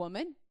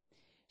woman.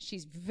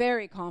 She's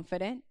very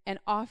confident, and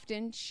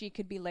often she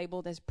could be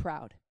labeled as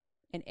proud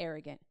and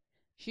arrogant.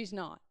 She's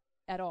not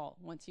at all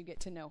once you get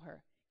to know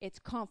her. It's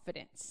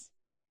confidence.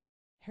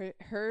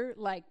 Her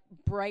like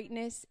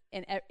brightness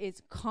and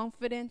is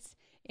confidence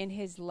in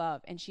his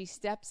love. And she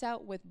steps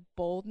out with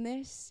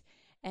boldness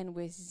and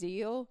with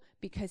zeal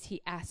because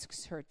he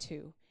asks her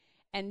to.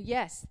 And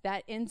yes,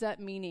 that ends up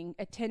meaning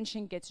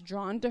attention gets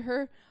drawn to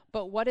her.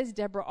 But what does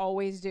Deborah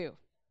always do?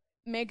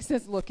 Makes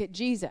us look at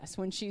Jesus.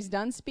 When she's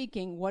done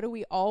speaking, what do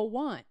we all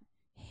want?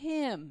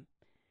 Him.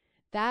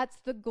 That's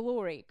the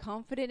glory.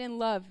 Confident in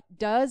love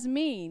does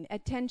mean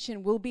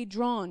attention will be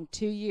drawn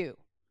to you.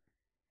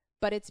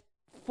 But it's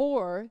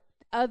for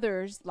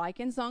others, like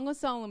in Song of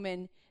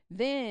Solomon.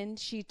 Then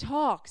she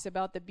talks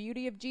about the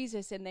beauty of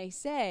Jesus, and they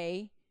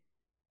say,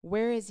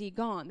 where is he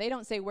gone? They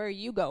don't say, where are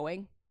you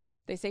going?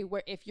 They say,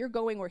 where, if you're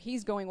going where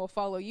he's going, we'll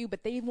follow you.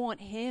 But they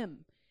want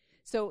him.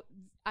 So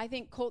I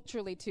think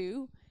culturally,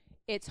 too,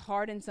 it's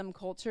hard in some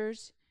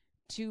cultures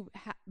to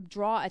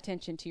draw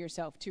attention to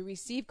yourself, to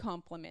receive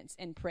compliments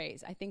and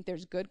praise. I think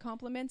there's good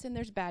compliments and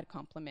there's bad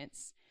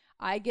compliments.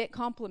 I get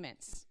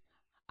compliments.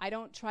 I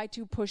don't try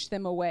to push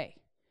them away.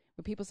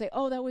 When people say,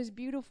 oh, that was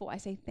beautiful, I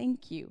say,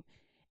 thank you.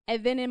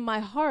 And then in my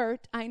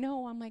heart,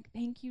 I'm like,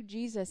 thank you,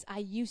 Jesus. I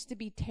used to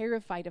be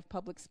terrified of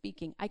public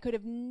speaking. I could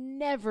have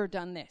never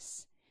done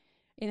this.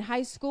 In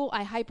high school,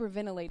 I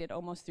hyperventilated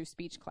almost through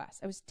speech class.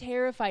 I was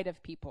terrified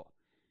of people.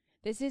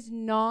 This is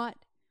not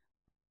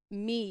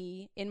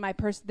me in my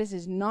this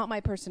is not my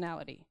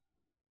personality,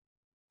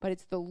 but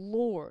it's the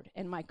Lord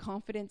and my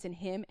confidence in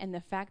him and the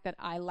fact that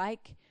I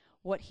like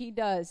what he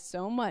does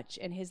so much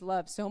and his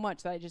love so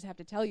much that I just have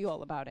to tell you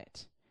all about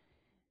it.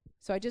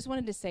 So I just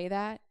wanted to say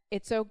that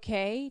it's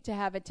okay to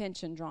have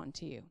attention drawn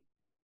to you,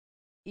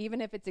 even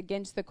if it's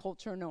against the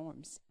cultural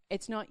norms.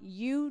 It's not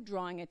you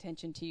drawing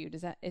attention to you.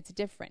 It's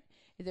different.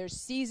 There's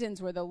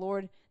seasons where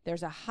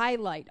there's a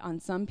highlight on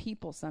some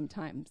people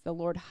sometimes. The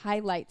Lord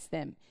highlights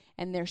them,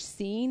 and they're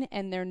seen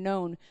and they're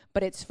known,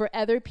 but it's for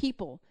other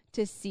people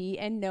to see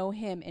and know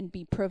him and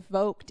be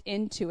provoked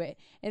into it.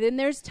 And then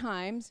there's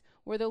times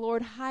where the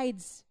Lord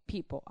hides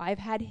people. I've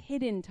had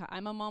hidden time.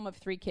 I'm a mom of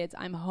 3 kids.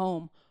 I'm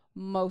home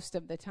most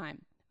of the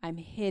time. I'm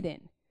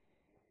hidden.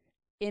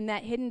 In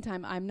that hidden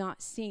time, I'm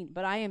not seen,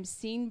 but I am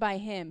seen by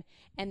him,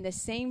 and the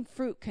same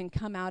fruit can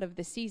come out of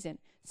the season.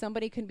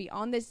 Somebody can be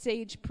on the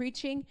stage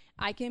preaching.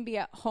 I can be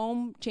at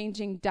home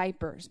changing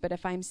diapers. But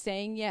if I'm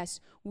saying yes,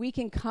 we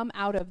can come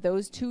out of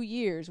those 2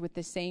 years with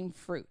the same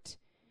fruit.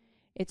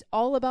 It's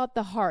all about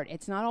the heart.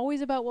 It's not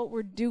always about what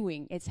we're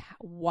doing. It's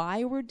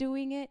why we're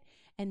doing it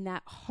and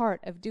that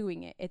heart of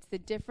doing it. It's the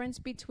difference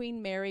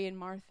between Mary and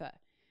Martha.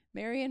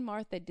 Mary and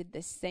Martha did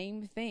the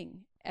same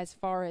thing as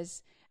far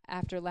as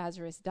after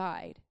Lazarus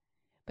died.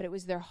 But it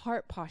was their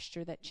heart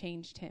posture that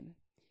changed him.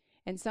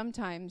 And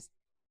sometimes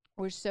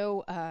we're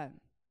so...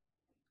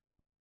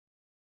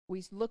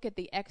 we look at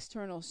the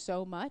external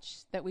so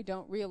much that we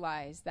don't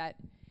realize that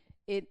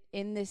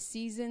in the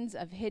seasons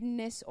of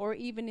hiddenness or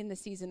even in the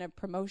season of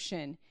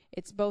promotion,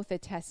 it's both a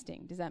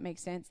testing. Does that make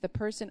sense? The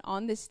person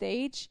on the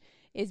stage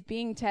is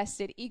being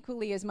tested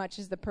equally as much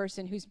as the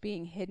person who's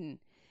being hidden.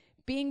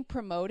 Being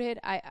promoted,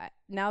 I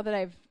now that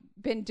I've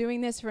been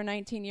doing this for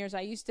 19 years,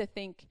 I used to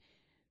think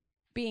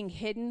being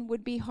hidden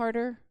would be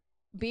harder.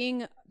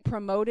 Being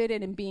promoted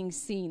and being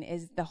seen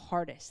is the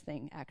hardest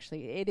thing,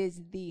 actually. It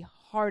is the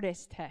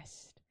hardest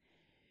test.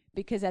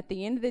 Because at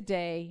the end of the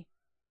day,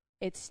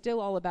 it's still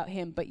all about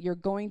him, but you're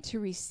going to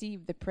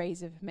receive the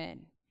praise of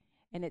men.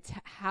 And it's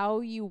how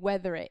you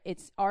weather it.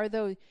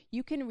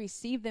 You can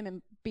receive them,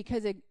 and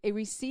because a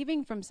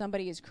receiving from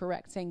somebody is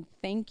correct, saying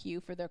thank you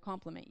for their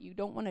compliment. You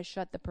don't want to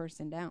shut the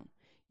person down.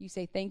 You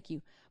say thank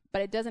you.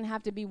 But it doesn't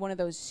have to be one of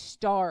those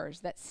stars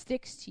that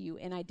sticks to you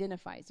and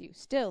identifies you.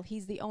 Still,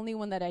 he's the only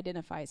one that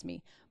identifies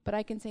me. But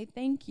I can say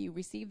thank you,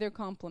 receive their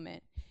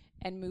compliment,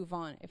 and move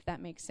on, if that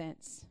makes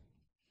sense.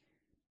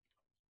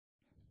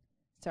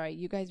 Sorry,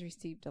 you guys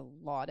received a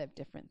lot of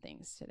different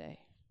things today.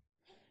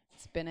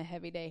 It's been a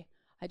heavy day.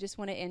 I just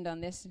want to end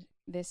on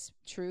this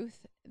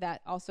truth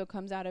that also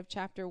comes out of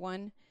chapter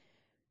 1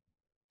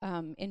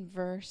 in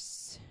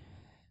verse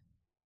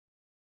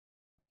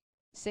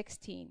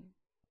 16.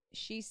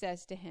 She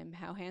says to him,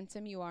 "How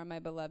handsome you are, my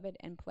beloved,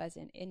 and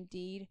pleasant.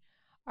 Indeed,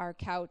 our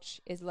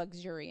couch is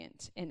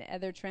luxuriant." In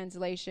other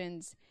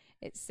translations,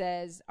 it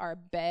says our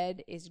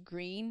bed is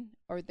green,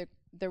 or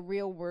the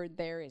real word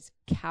there is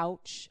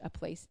couch, a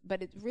place.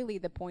 But it's really,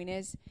 the point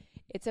is,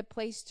 it's a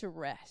place to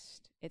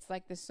rest. It's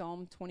like the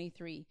Psalm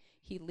 23.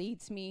 He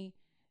leads me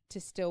to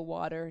still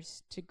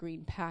waters, to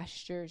green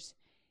pastures.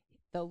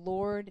 The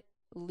Lord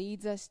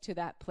leads us to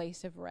that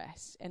place of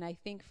rest. And I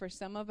think for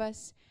some of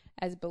us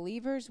as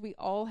believers, we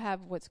all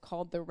have what's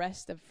called the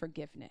rest of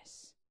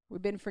forgiveness.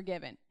 We've been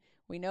forgiven.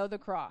 We know the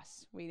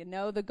cross. We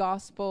know the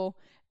gospel.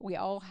 We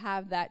all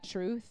have that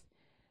truth.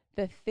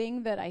 The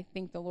thing that I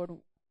think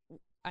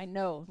I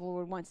know the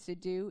Lord wants to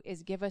do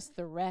is give us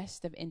the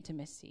rest of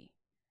intimacy.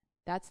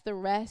 That's the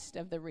rest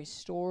of the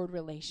restored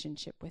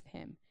relationship with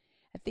him.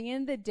 At the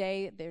end of the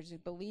day, there's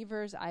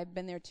believers, I've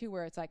been there too,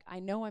 where it's like, I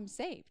know I'm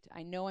saved.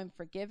 I know I'm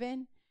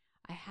forgiven.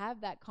 I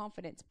have that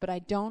confidence, but I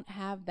don't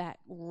have that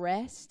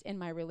rest in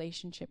my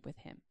relationship with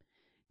him.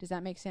 Does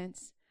that make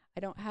sense? I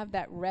don't have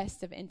that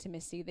rest of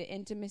intimacy, the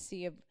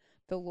intimacy of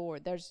the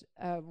Lord. There's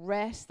a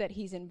rest that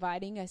he's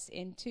inviting us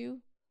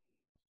into.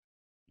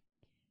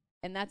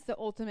 And that's the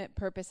ultimate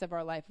purpose of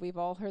our life. We've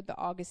all heard the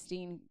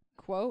Augustine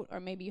quote, or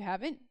maybe you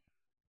haven't.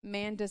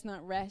 Man does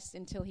not rest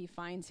until he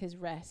finds his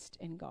rest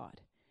in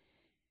God.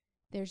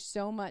 There's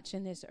so much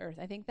in this earth.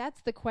 I think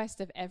that's the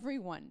quest of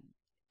everyone.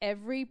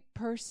 Every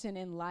person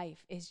in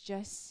life is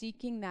just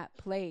seeking that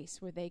place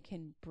where they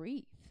can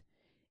breathe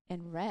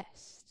and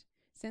rest.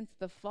 Since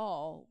the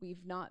fall,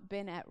 we've not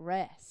been at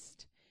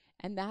rest.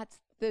 And that's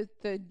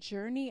the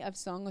journey of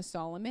Song of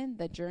Solomon.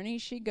 The journey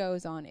she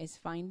goes on is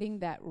finding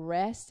that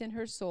rest in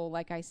her soul,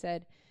 like I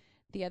said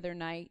the other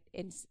night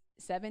in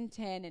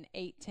 7:10 and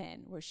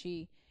 8:10, where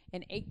she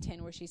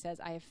says,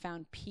 "I have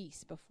found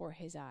peace before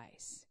his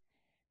eyes."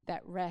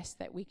 That rest,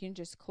 that we can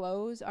just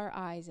close our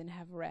eyes and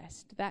have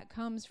rest. That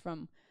comes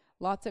from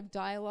lots of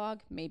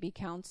dialogue, maybe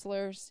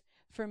counselors.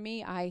 For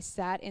me, I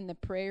sat in the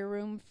prayer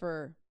room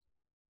for,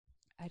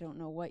 I don't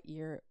know what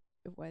year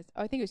it was.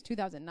 Oh, I think it was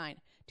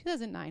 2009.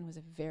 2009 was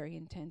a very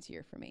intense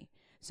year for me.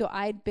 So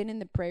I'd been in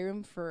the prayer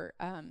room for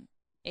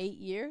 8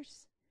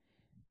 years.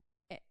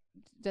 It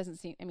doesn't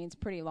seem, it's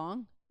pretty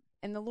long.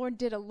 And the Lord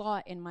did a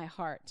lot in my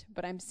heart.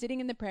 But I'm sitting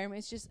in the prayer room.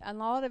 It's just, a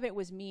lot of it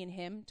was me and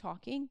him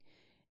talking.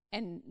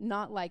 And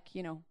not like,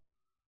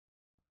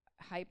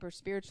 hyper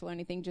spiritual or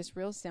anything, just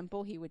real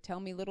simple. He would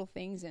tell me little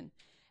things and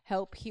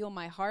help heal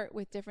my heart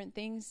with different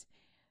things.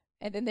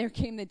 And then there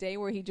came the day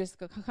where he just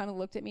kind of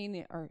looked at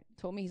me or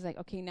told me, he's like,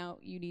 "Okay, now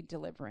you need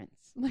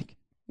deliverance. Like,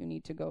 you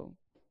need to go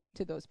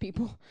to those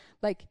people."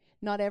 Like,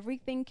 not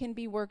everything can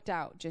be worked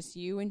out. Just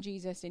you and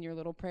Jesus in your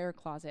little prayer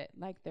closet.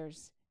 Like,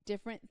 there's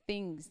different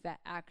things that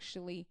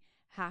actually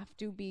have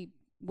to be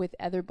with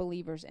other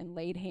believers and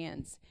laid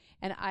hands.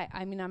 And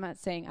I'm not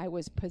saying I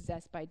was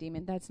possessed by a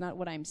demon. That's not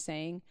what I'm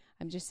saying.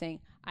 I'm just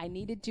saying I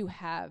needed to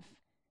have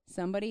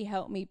somebody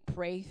help me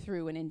pray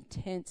through an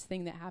intense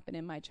thing that happened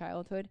in my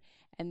childhood.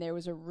 And there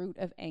was a root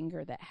of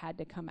anger that had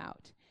to come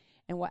out.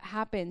 And what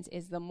happens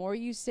is the more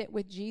you sit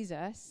with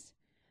Jesus,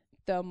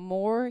 the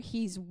more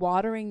he's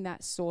watering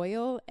that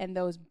soil, and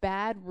those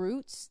bad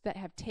roots that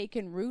have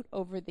taken root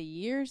over the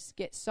years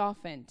get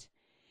softened.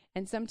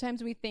 And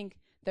sometimes we think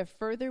the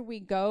further we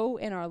go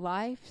in our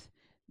life,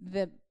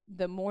 the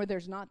more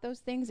there's not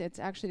those things. It's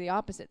actually the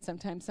opposite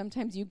sometimes.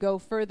 Sometimes you go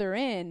further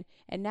in,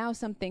 and now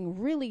something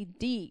really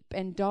deep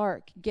and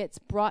dark gets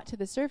brought to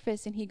the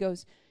surface, and he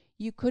goes,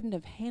 "You couldn't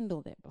have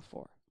handled it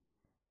before.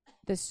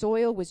 The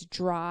soil was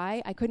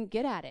dry. I couldn't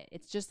get at it."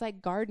 It's just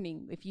like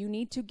gardening. If you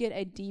need to get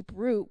a deep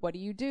root, what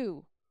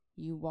do?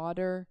 You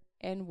water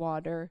and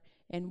water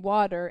and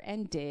water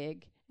and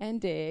dig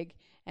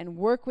and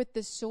work with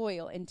the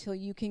soil until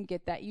you can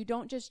get that. You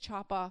don't just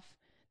chop off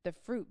the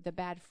fruit, the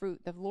bad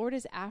fruit. The Lord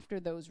is after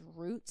those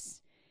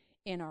roots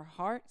in our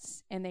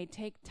hearts, and they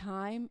take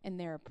time, and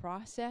they're a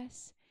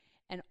process.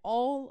 And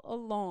all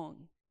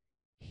along,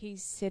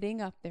 he's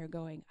sitting up there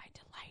going, "I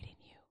delight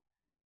in you.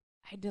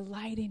 I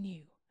delight in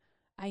you.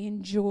 I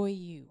enjoy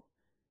you.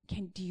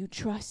 Do you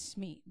trust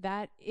me?"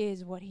 That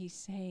is what he's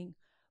saying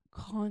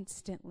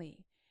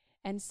constantly.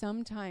 And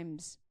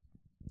sometimes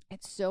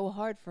it's so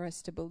hard for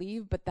us to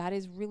believe, but that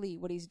is really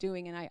what he's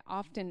doing. And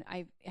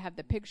I have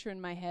the picture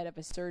in my head of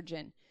a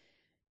surgeon.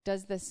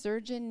 Does the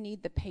surgeon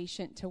need the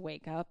patient to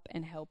wake up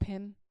and help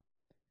him?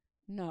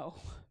 No.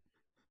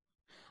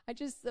 I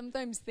just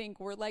sometimes think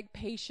we're like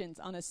patients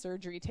on a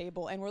surgery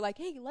table, and we're like,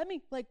 hey,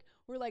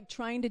 we're like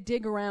trying to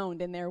dig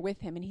around in there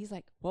with him. And he's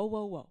like, whoa,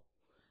 whoa, whoa.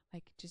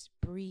 Like, just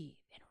breathe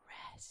and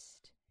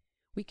rest.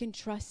 We can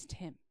trust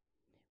him.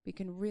 We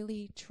can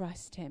really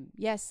trust him.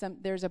 Yes,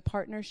 there's a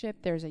partnership.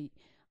 There's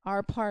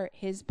our part,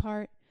 his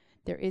part.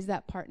 There is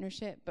that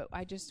partnership. But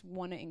I just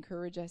want to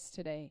encourage us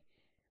today.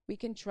 We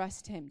can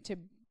trust him to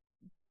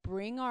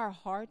bring our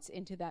hearts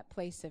into that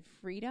place of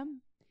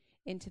freedom,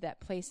 into that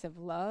place of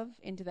love,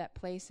 into that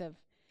place of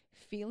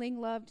feeling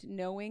loved,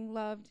 knowing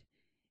loved.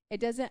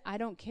 I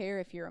don't care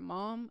if you're a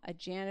mom, a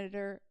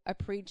janitor, a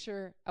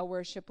preacher, a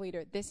worship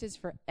leader. This is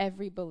for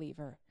every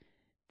believer.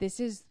 This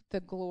is the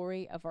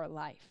glory of our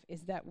life,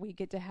 is that we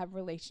get to have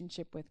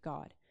relationship with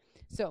God.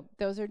 So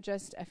those are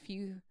just a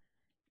few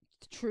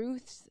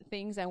truths,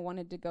 things I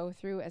wanted to go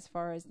through as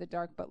far as the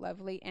dark but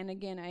lovely. And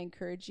again, I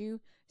encourage you,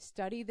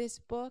 study this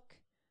book,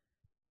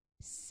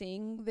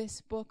 sing this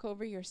book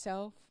over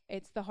yourself.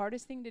 It's the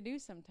hardest thing to do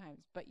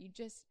sometimes, but you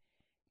just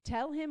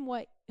tell him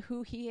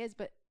who he is,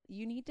 but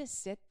you need to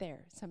sit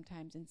there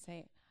sometimes and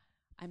say,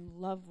 I'm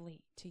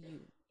lovely to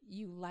you.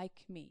 You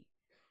like me.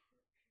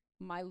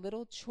 My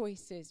little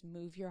choices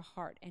move your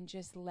heart, and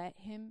just let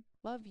him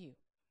love you.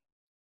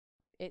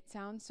 It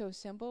sounds so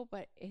simple,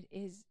 but it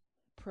is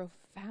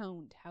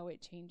profound how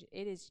it changed.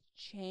 It has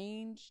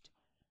changed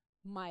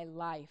my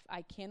life.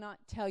 I cannot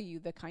tell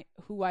you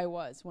who I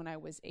was when I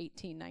was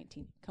 18,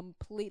 19.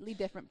 Completely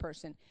different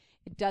person.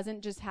 It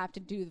doesn't just have to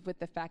do with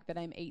the fact that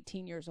I'm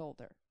 18 years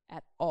older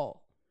at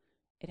all.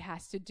 It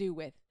has to do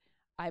with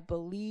I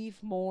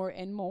believe more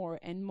and more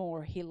and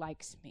more he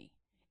likes me.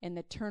 And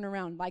the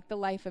turnaround, like the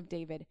life of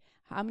David.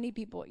 How many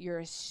people, you're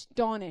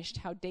astonished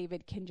how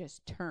David can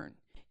just turn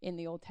in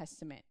the Old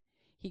Testament.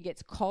 He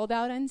gets called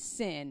out on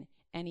sin,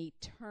 and he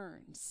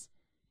turns.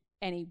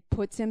 And he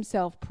puts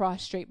himself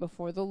prostrate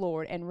before the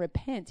Lord and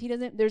repents.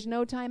 There's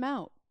no time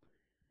out.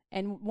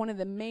 And one of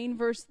the main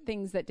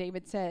things that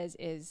David says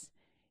is,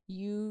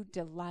 you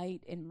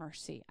delight in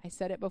mercy. I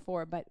said it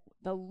before, but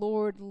the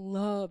Lord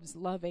loves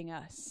loving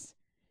us.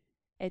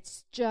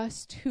 It's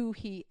just who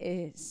he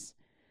is.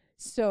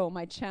 So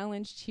my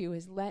challenge to you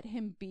is, let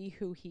him be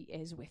who he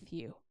is with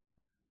you.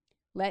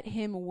 Let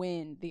him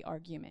win the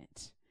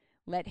argument.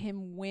 Let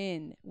him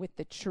win with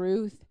the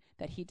truth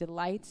that he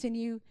delights in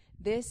you.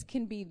 This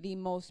can be the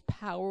most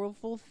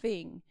powerful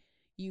thing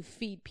you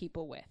feed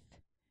people with.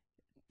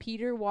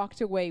 Peter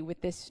walked away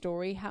with this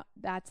story.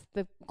 That's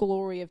the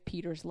glory of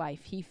Peter's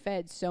life. He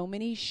fed so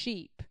many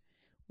sheep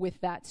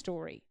with that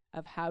story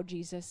of how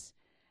Jesus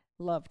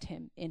loved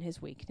him in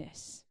his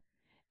weakness.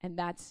 And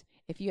that's,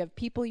 if you have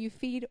people you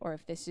feed, or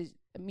if this is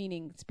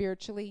meaning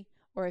spiritually,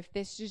 or if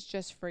this is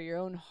just for your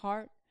own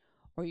heart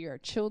or your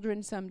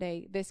children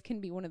someday, this can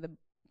be one of the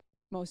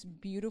most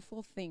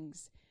beautiful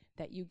things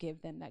that you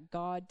give them, that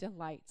God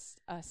delights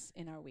us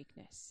in our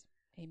weakness.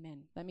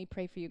 Amen. Let me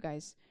pray for you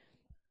guys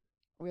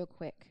real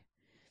quick.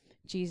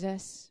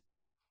 Jesus,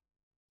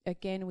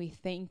 again, we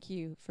thank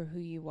you for who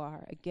you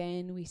are.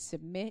 Again, we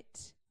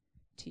submit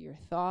to your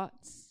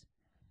thoughts,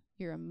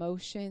 your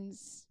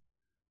emotions,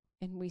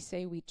 and we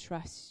say we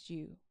trust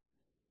you.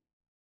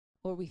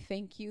 Lord, we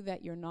thank you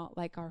that you're not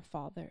like our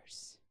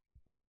fathers.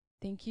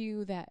 Thank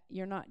you that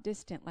you're not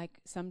distant like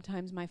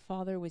sometimes my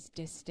father was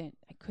distant.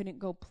 I couldn't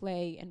go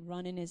play and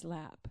run in his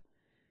lap.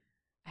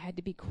 I had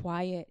to be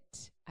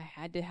quiet. I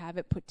had to have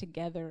it put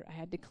together. I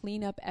had to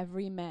clean up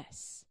every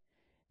mess.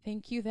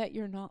 Thank you that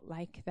you're not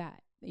like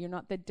that. You're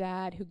not the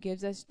dad who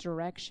gives us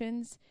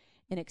directions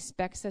and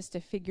expects us to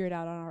figure it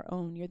out on our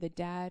own. You're the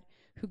dad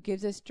who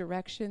gives us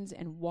directions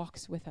and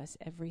walks with us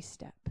every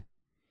step.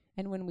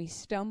 And when we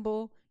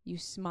stumble, you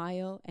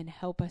smile and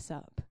help us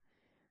up.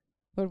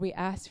 Lord, we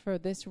ask for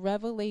this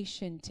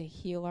revelation to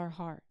heal our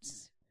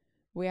hearts.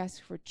 We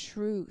ask for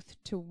truth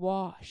to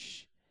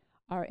wash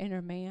our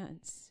inner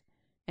mans.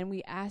 And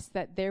we ask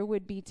that there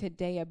would be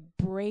today a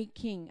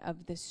breaking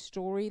of the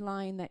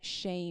storyline that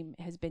shame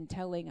has been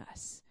telling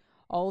us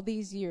all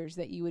these years,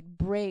 that you would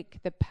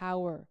break the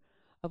power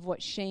of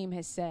what shame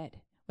has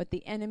said, what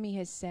the enemy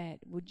has said.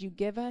 Would you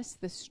give us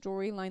the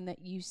storyline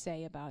that you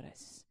say about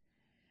us?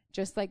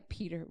 Just like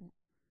Peter,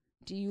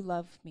 do you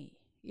love me?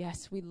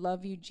 Yes, we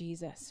love you,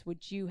 Jesus.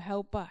 Would you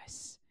help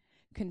us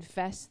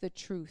confess the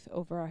truth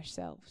over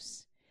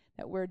ourselves,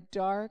 that we're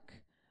dark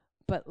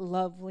but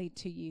lovely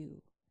to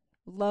you.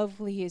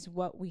 Lovely is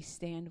what we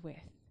stand with.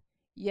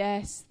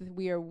 Yes,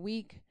 we are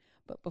weak,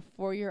 but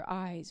before your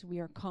eyes, we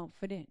are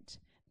confident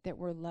that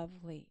we're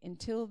lovely.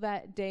 Until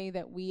that day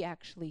that we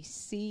actually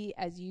see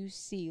as you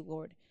see,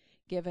 Lord,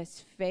 give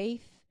us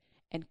faith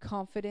and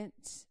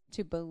confidence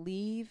to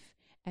believe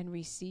and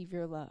receive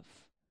your love,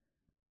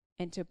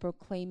 and to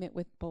proclaim it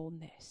with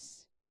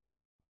boldness.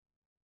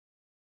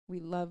 We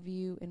love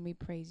you and we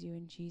praise you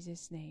in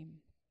Jesus' name.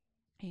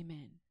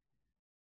 Amen.